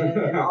fucking Kia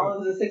and all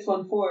of the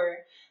 614.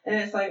 And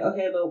it's like,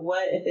 okay, but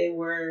what if they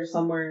were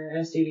somewhere in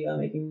a studio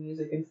making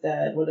music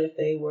instead? What if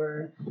they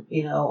were,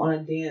 you know, on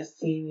a dance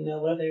team? You know,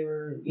 what if they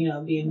were, you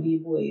know, being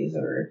B-boys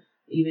or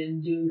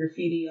even doing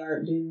graffiti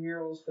art, doing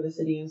murals for the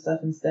city and stuff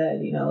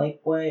instead? You know, like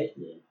what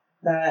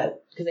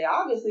that, because they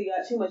obviously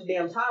got too much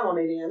damn time on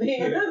their damn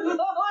hands.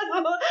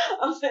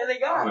 I'm saying they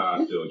got.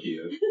 I'm still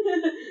here.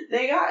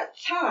 They got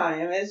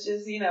time. It's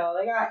just, you know,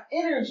 they got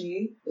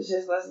energy. It's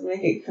just let's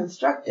make it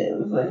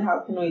constructive. And how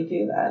can we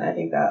do that? And I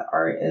think that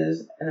art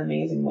is an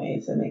amazing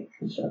way to make it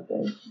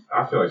constructive.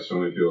 I feel like so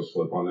many people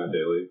slip on that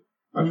daily.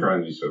 I try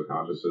and be so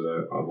conscious of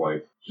that, of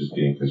like just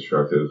being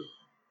constructive.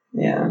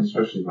 Yeah.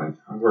 Especially like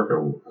I work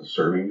a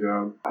serving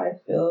job. I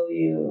feel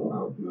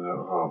you.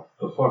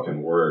 The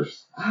fucking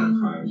worst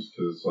sometimes,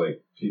 because it's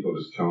like people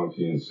just come up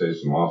to you and say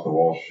some off the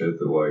wall shit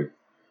that like.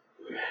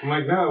 I'm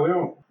like, no, we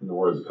don't. In the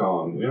words of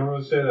Colin, we don't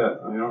really say that.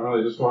 I don't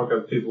really just walk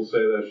up to people and say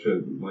that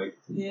shit. Like,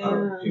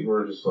 people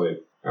are just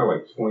like, I got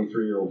like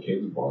 23-year-old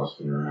kids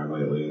bossing me around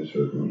lately and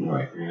shit. And I'm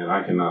like, man,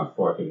 I cannot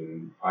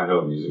fucking. I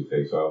hope music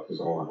takes off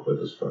because I want to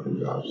quit this fucking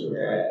job. So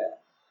yeah,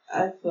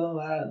 I feel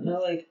that. No,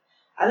 like,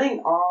 I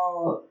think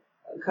all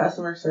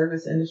customer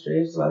service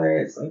industries, whether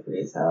it's like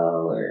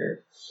retail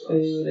or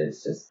food,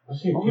 it's just. I've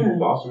seen people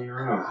bossing me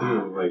around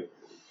too. Like.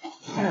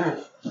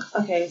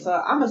 Okay, so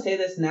I'm gonna say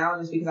this now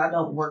just because I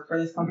don't work for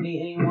this company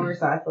anymore,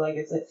 so I feel like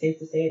it's safe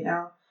to say it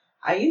now.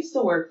 I used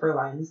to work for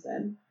Lions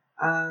Den.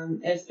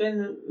 It's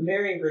been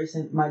very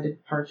recent, my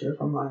departure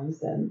from Lions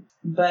Den,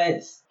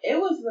 but it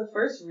was the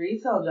first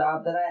retail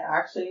job that I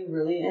actually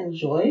really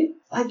enjoyed.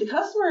 Like, the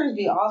customers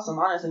be awesome,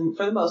 honestly,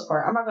 for the most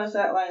part. I'm not gonna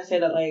say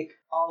that like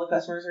all the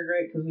customers are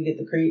great because we get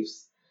the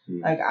creeps.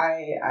 Like,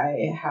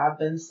 I have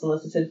been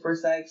solicited for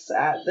sex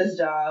at this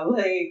job.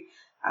 Like,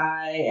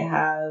 I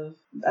have,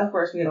 of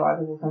course, we get a lot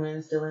of people come in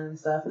and steal in and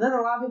stuff. And then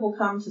a lot of people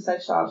come to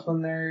sex shops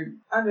when they're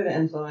under the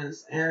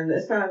influence. And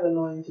it's kind of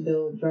annoying to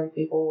deal with drunk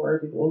people or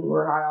people who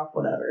are high off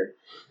whatever.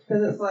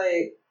 Because it's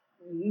like,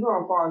 you're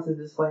going to fall into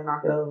the display,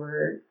 knock it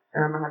over,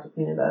 and I'm going to have to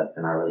clean it up.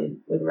 And I really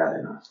would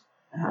rather not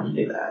have to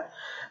do that.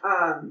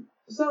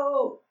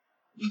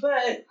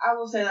 But I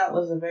will say that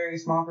was a very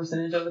small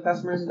percentage of the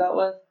customers I dealt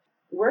with.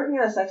 Working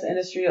in the sex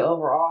industry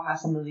overall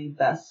has some of the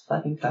best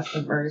fucking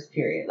customers,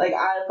 period. Like,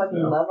 I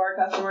fucking love our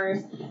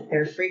customers.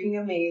 They're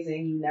freaking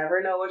amazing. You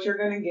never know what you're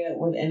going to get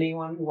with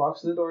anyone who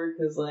walks through the door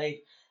because,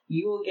 like,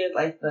 you will get,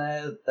 like,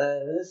 the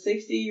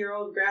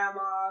 60-year-old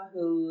grandma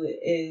who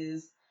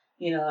is,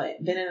 you know,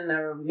 been in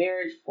a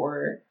marriage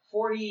for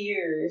 40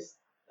 years,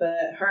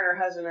 but her and her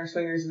husband are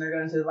swingers and they're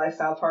going to the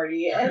lifestyle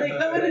party and they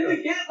come in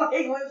to get,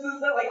 like, whips and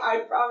stuff. Like,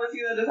 I promise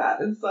you that just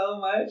happens so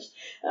much.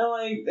 And,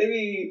 like, they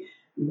be...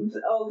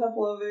 a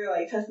couple over there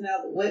like testing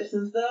out the whips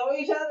and stuff with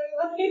each other,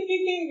 like,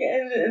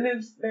 and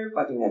they're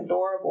fucking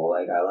adorable.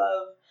 Like, I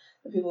love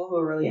the people who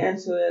are really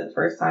into it,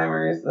 first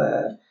timers.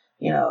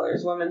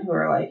 There's women who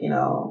are like, you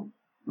know,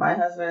 my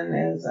husband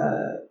is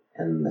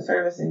in the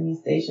service and he's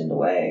stationed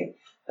away,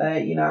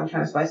 but you know, I'm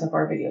trying to spice up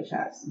our video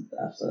chats and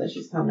stuff so that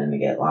she's coming in to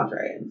get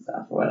lingerie and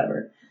stuff or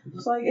whatever.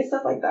 So like, it's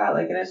stuff like that.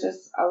 Like, and it's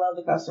just, I love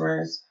the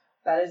customers.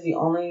 That is the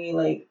only,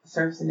 like,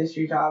 service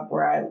industry job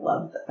where I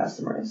love the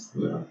customers.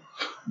 Yeah.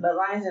 But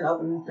Lions Den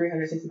open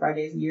 365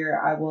 days a year.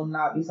 I will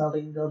not be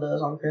selling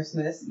dildos on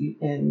Christmas. You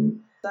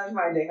can suck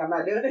my dick. I'm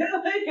not doing it.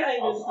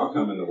 I'll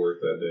come into work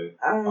that day.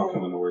 I'll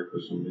come into work for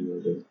somebody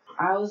that day.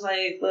 I was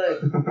like,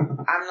 look,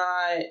 I'm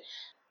not.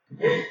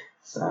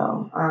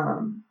 So,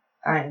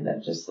 I ended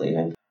up just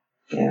leaving.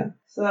 Yeah.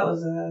 So that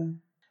was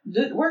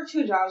work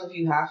 2 jobs if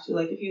you have to.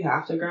 Like, if you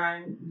have to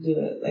grind, do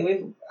it.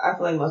 Like, I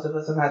feel like most of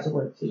us have had to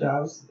work 2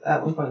 jobs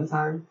at one point in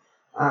time.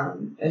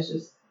 It's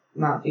just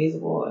not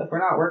feasible. If we're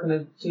not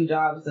working 2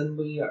 jobs, then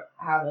we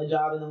have a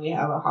job and then we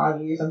have a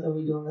hobby or something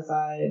we do on the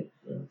side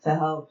to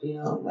help, you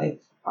know,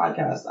 like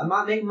podcasts. I'm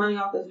not making money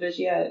off this bitch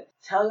yet.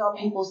 Tell y'all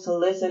peoples to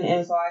listen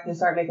in so I can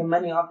start making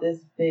money off this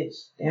bitch.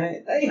 Damn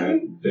it.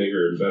 And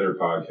bigger and better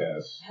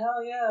podcasts.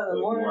 Hell yeah. The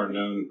more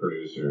known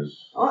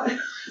producers.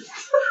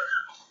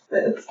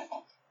 Fisk.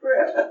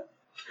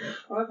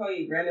 I want to call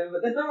you Brandon,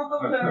 but then I'm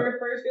gonna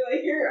refer to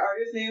like your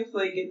artist names to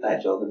like get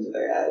that drilled into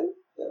their head.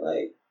 They're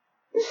like,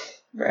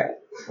 Brad.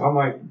 I'm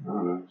like, I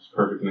don't know, it's a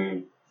perfect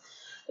name.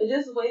 But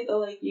just wait though,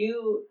 like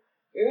you're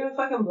gonna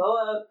fucking blow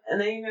up, and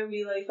then you're gonna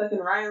be like fucking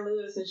Ryan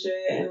Lewis and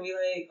shit, and be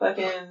like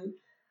fucking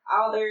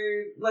out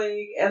there,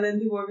 like, and then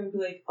people are gonna be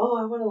like, oh,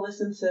 I want to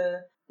listen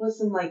to what's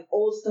some like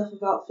old stuff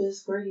about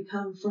Fisk, where he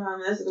come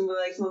from. That's gonna be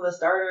like some of the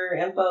starter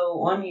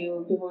info on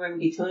you. People are gonna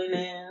be tuning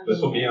in.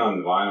 This will be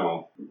on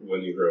vinyl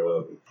when you grow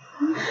up.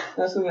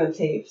 That's gonna be on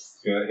tapes.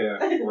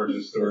 Yeah,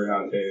 origin story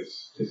on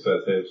tapes,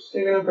 cassette tapes.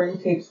 They're gonna bring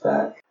tapes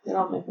back. They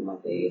don't make them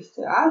like they used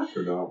to.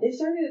 Sure don't. They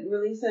started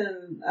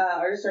releasing,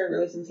 artists started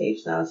releasing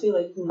tapes now too.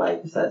 Like you can buy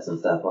cassettes and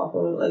stuff off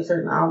of like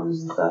certain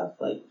albums and stuff.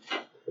 Like,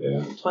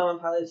 yeah. 21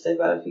 Pilots, they've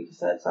got a few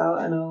cassettes out.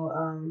 I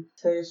know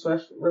Taylor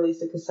Swift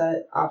released a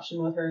cassette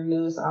option with her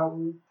newest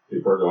album.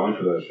 People are going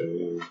for that shit.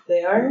 Yeah.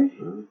 They are?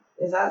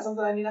 Yeah. Is that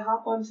something I need to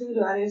hop on too?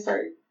 Do I need to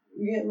start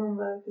getting on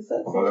the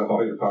cassette tape?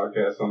 All your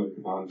podcasts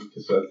on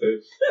cassette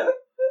tapes.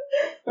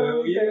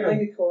 Hell yeah.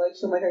 Like a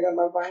collection, like I got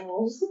my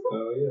vinyls.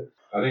 Hell yeah.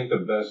 I think the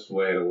best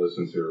way to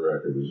listen to a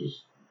record is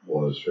just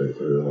blow it straight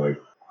through.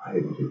 Like, I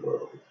hate when people are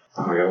like,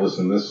 oh, I gotta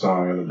listen to this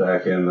song in the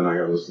back end, then I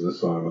gotta listen to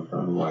this song in the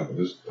front. I'm like,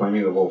 just play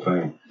me the whole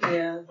thing.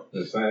 Yeah.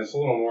 It's a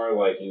little more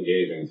like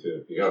engaging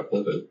too. You gotta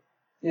flip it.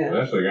 Yeah.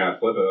 Eventually you're gonna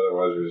flip it,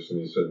 otherwise you're just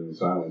gonna be sitting in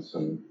silence,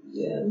 and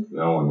yeah.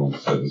 No one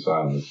wants to sit in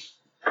silence.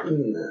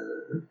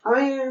 No.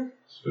 I mean,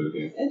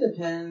 spooky. It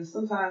depends.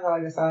 Sometimes I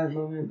like a silent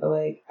moment, but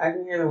like I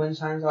can hear the wind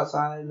chimes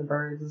outside and the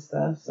birds and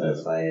stuff. So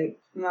it's like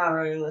I'm not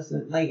really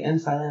listening like in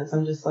silence.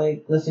 I'm just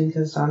like listening to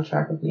the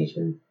soundtrack of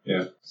nature.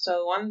 Yeah.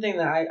 So one thing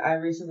that I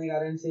recently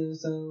got into,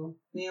 so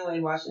me and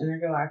Wade watched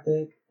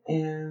Intergalactic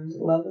and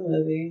loved the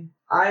movie.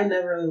 I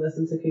never really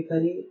listened to Kid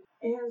Cudi.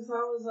 And so I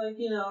was like,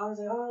 I was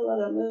like, oh, I love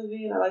that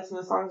movie, and I like some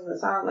of the songs in the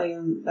sound, like,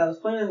 and that was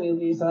playing in the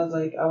movie, so I was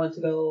like, I went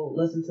to go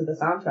listen to the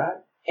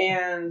soundtrack.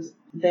 And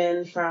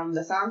then from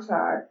the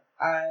soundtrack,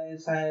 I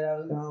decided I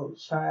was going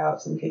to try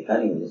out some Kid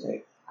Cudi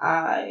music.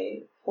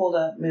 I pulled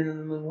up Man on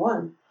the Moon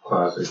 1.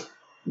 Classic.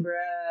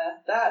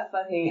 Bruh, that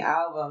fucking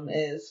album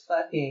is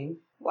fucking,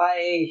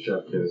 like...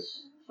 Chef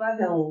kiss.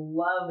 Fucking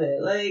love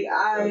it. Like,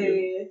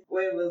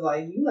 Wade was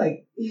like,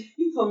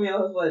 you told me I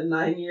was,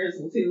 9 years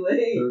too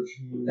late?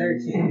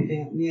 13,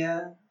 damn,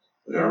 yeah.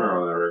 I remember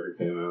when that record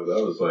came out.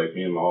 That was like,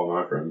 me and all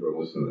my friends were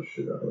listening to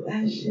shit out of it.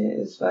 That shit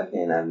is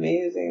fucking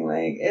amazing.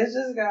 Like, it's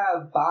just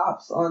got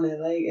bops on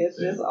it. Like, it's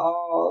just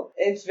all...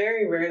 It's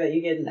very rare that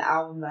you get an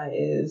album that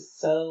is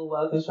so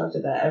well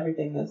constructed that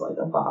everything is like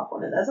a bop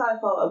on it. That's how I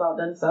felt about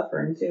Done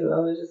Suffering, too. I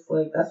was just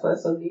like, that's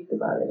what's so geeked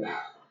about it.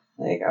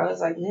 Like, I was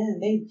like, man,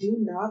 they do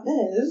not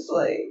miss.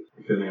 Like...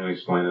 I couldn't even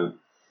explain it.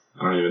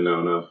 I don't even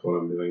know enough what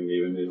I'm doing to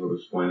even be able to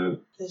explain it.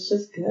 It's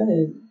just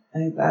good.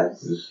 Like,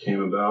 that's... It just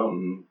came about,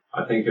 and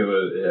I think it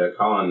was...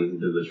 Colin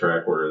did the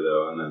track order,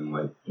 though, and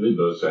then, we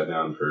both sat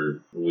down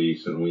for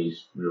weeks and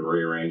weeks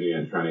rearranging it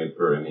and trying to get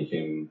through it, and he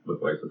came with,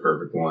 the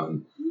perfect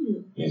one.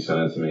 He sent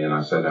it to me, and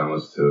I sat down and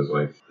listened to it. I was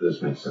like,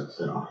 this makes sense,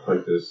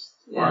 this...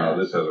 Yeah. Wow,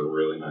 this has a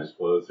really nice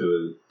flow to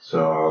it. So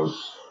I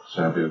was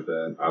happy with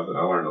that. I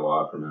learned a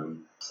lot from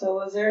him. So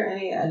was there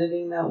any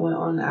editing that went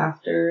on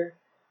after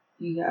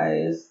you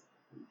guys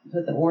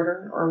put the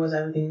order, or was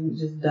everything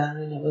just done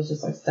and it was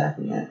just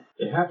stacking it?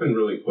 It happened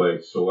really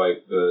quick. So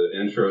the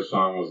intro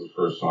song was the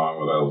first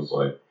song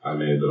that I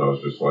made that I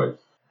was just the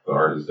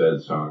Art Is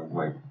Dead song,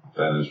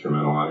 that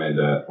instrumental. I made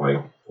that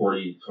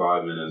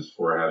 45 minutes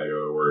before I had to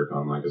go to work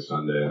on a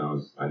Sunday,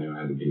 and I knew I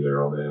had to be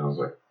there all day, and I was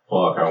like,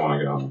 fuck, I want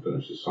to get home and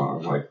finish this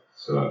song.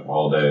 So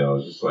all day I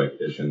was just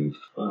itching.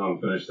 Went home,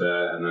 finished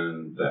that, and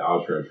then the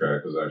outro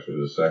track was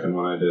actually the second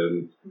one I did,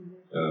 and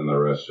then the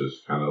rest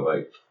just kind of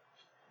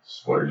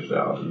splurged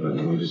out, and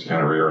then we just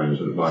kind of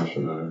rearranged it a bunch,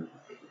 and then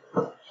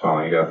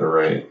finally got the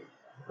right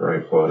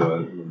flow to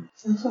it.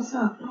 That's what's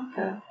up.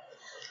 Okay.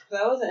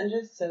 I was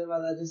interested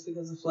about that just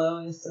because the flow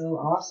is so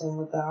awesome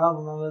with the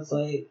album.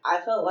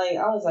 I felt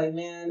like,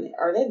 man,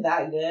 are they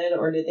that good,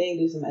 or did they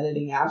do some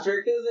editing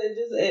after? Because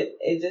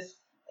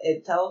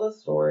it tells a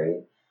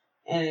story,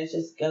 and it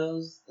just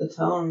goes, the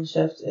tone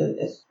shift.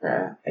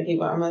 I'm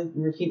gonna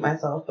repeat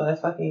myself,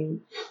 but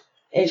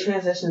it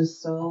transitions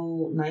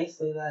so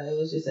nicely that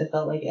it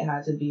felt like it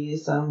had to be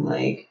some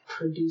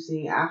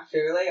producing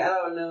after. I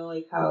don't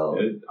know how.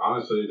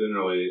 Honestly, it didn't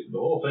really. The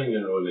whole thing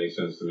didn't really make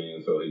sense to me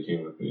until he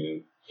came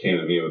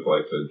to me with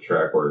the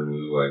track order and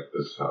was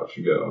this is how it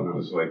should go. And I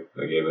was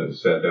I gave it,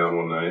 sat down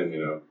one night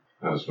and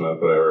had a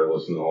smoke, whatever,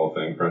 listened to the whole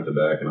thing front to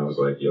back, and I was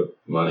like, yep,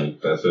 money,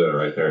 that's it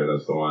right there,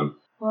 that's the one.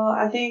 Well,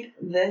 I think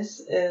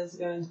this is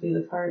going to be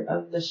the part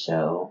of the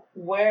show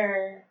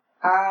where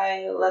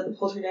I let the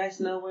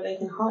poltergeist know where they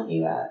can haunt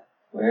you at.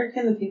 Where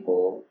can the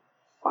people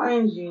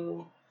find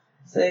you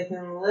so they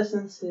can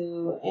listen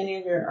to any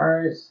of your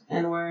art,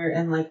 and where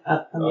in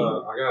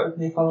upcoming? Can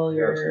they follow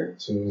your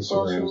 2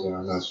 Instagrams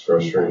now? That's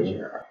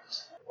frustrating.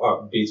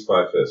 Beats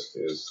by Fisk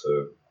is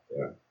the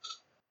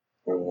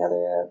Any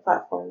other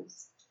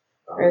platforms,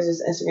 or is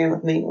just Instagram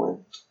the main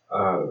one?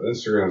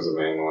 Instagram's the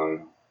main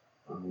one.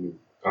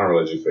 I don't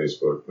really do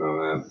Facebook, none of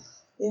that.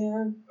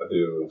 Yeah. I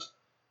do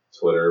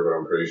Twitter, but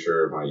I'm pretty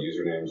sure my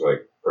username's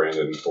like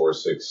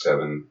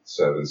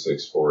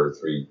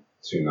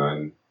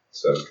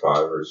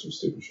Brandon4677643297 or some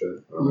stupid shit.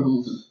 I don't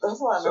know. That's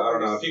a lot of So I don't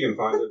know numbers. if you can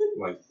find it.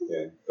 Like,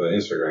 yeah, but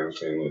Instagram's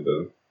mainly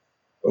the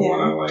one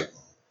I like.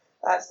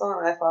 That's the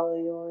one I follow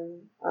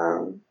you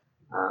on.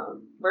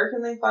 Where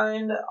can they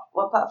find,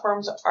 what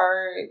platforms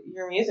are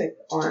your music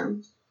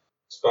on?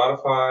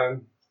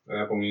 Spotify,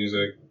 Apple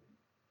Music,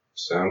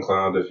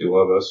 SoundCloud if you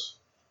love us.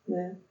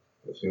 Yeah.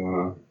 If you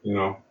want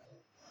to,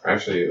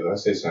 Actually, did I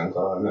say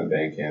SoundCloud? I meant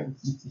Bandcamp.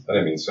 I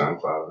didn't mean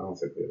SoundCloud. I don't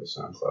think we have a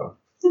SoundCloud.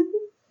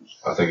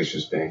 I think it's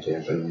just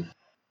Bandcamp.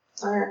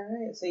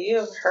 Alright, so you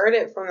have heard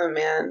it from the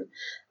man.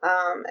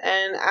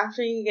 And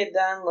after you get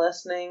done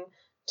listening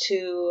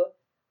to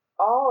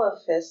all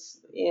of his,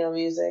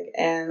 music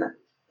and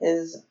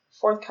his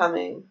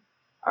forthcoming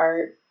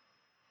art,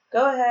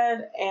 go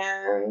ahead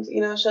and,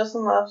 show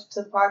some love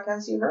to the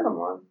podcast you heard him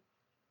on.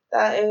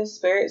 That is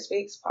Spirit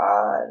Speaks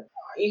Pod.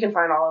 You can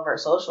find all of our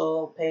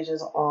social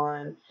pages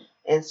on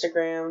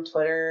Instagram,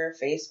 Twitter,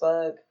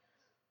 Facebook.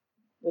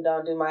 We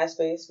don't do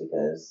MySpace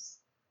because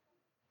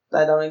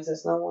that don't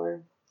exist no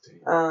more.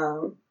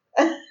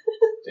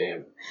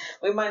 Damn.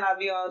 We might not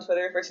be on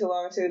Twitter for too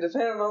long too,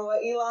 depending on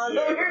what Elon's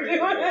over doing.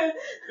 Yeah.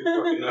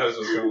 Who fucking knows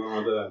what's going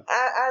on with that?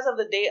 As of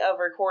the date of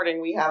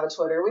recording, we have a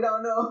Twitter. We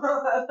don't know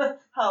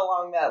how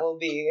long that will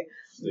be.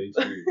 Stay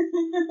tuned.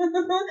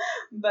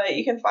 But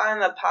you can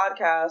find the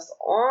podcast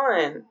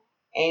on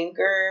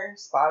Anchor,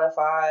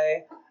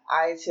 Spotify,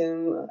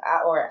 iTunes,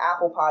 or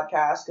Apple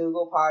Podcasts,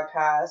 Google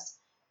Podcasts,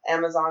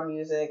 Amazon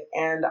Music,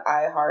 and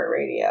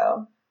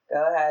iHeartRadio.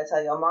 Go ahead,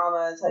 tell your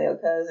mama, tell your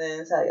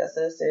cousin, tell your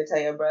sister,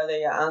 tell your brother,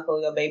 your uncle,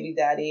 your baby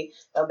daddy,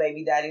 your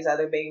baby daddy's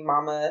other baby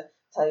mama,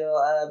 tell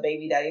your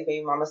baby daddy's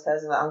baby mama's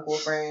cousin, the uncle,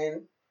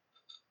 friend,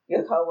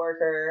 your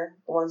coworker,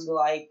 the ones you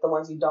like, the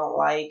ones you don't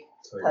like,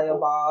 tell your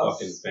boss,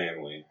 fucking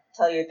family,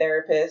 tell your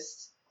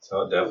therapist.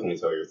 Definitely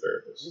tell your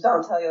therapist.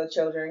 Don't tell your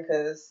children,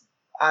 because,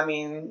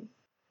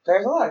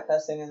 there's a lot of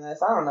cussing in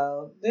this. I don't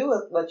know. Do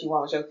what you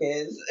want with your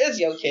kids. It's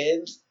your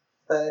kids.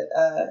 But,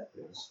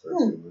 Yes,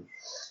 very much.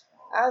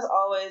 As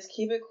always,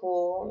 keep it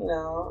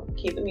cool,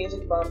 keep the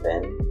music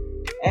bumping,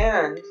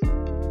 and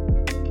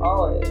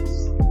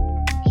always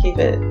keep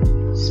it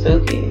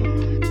spooky.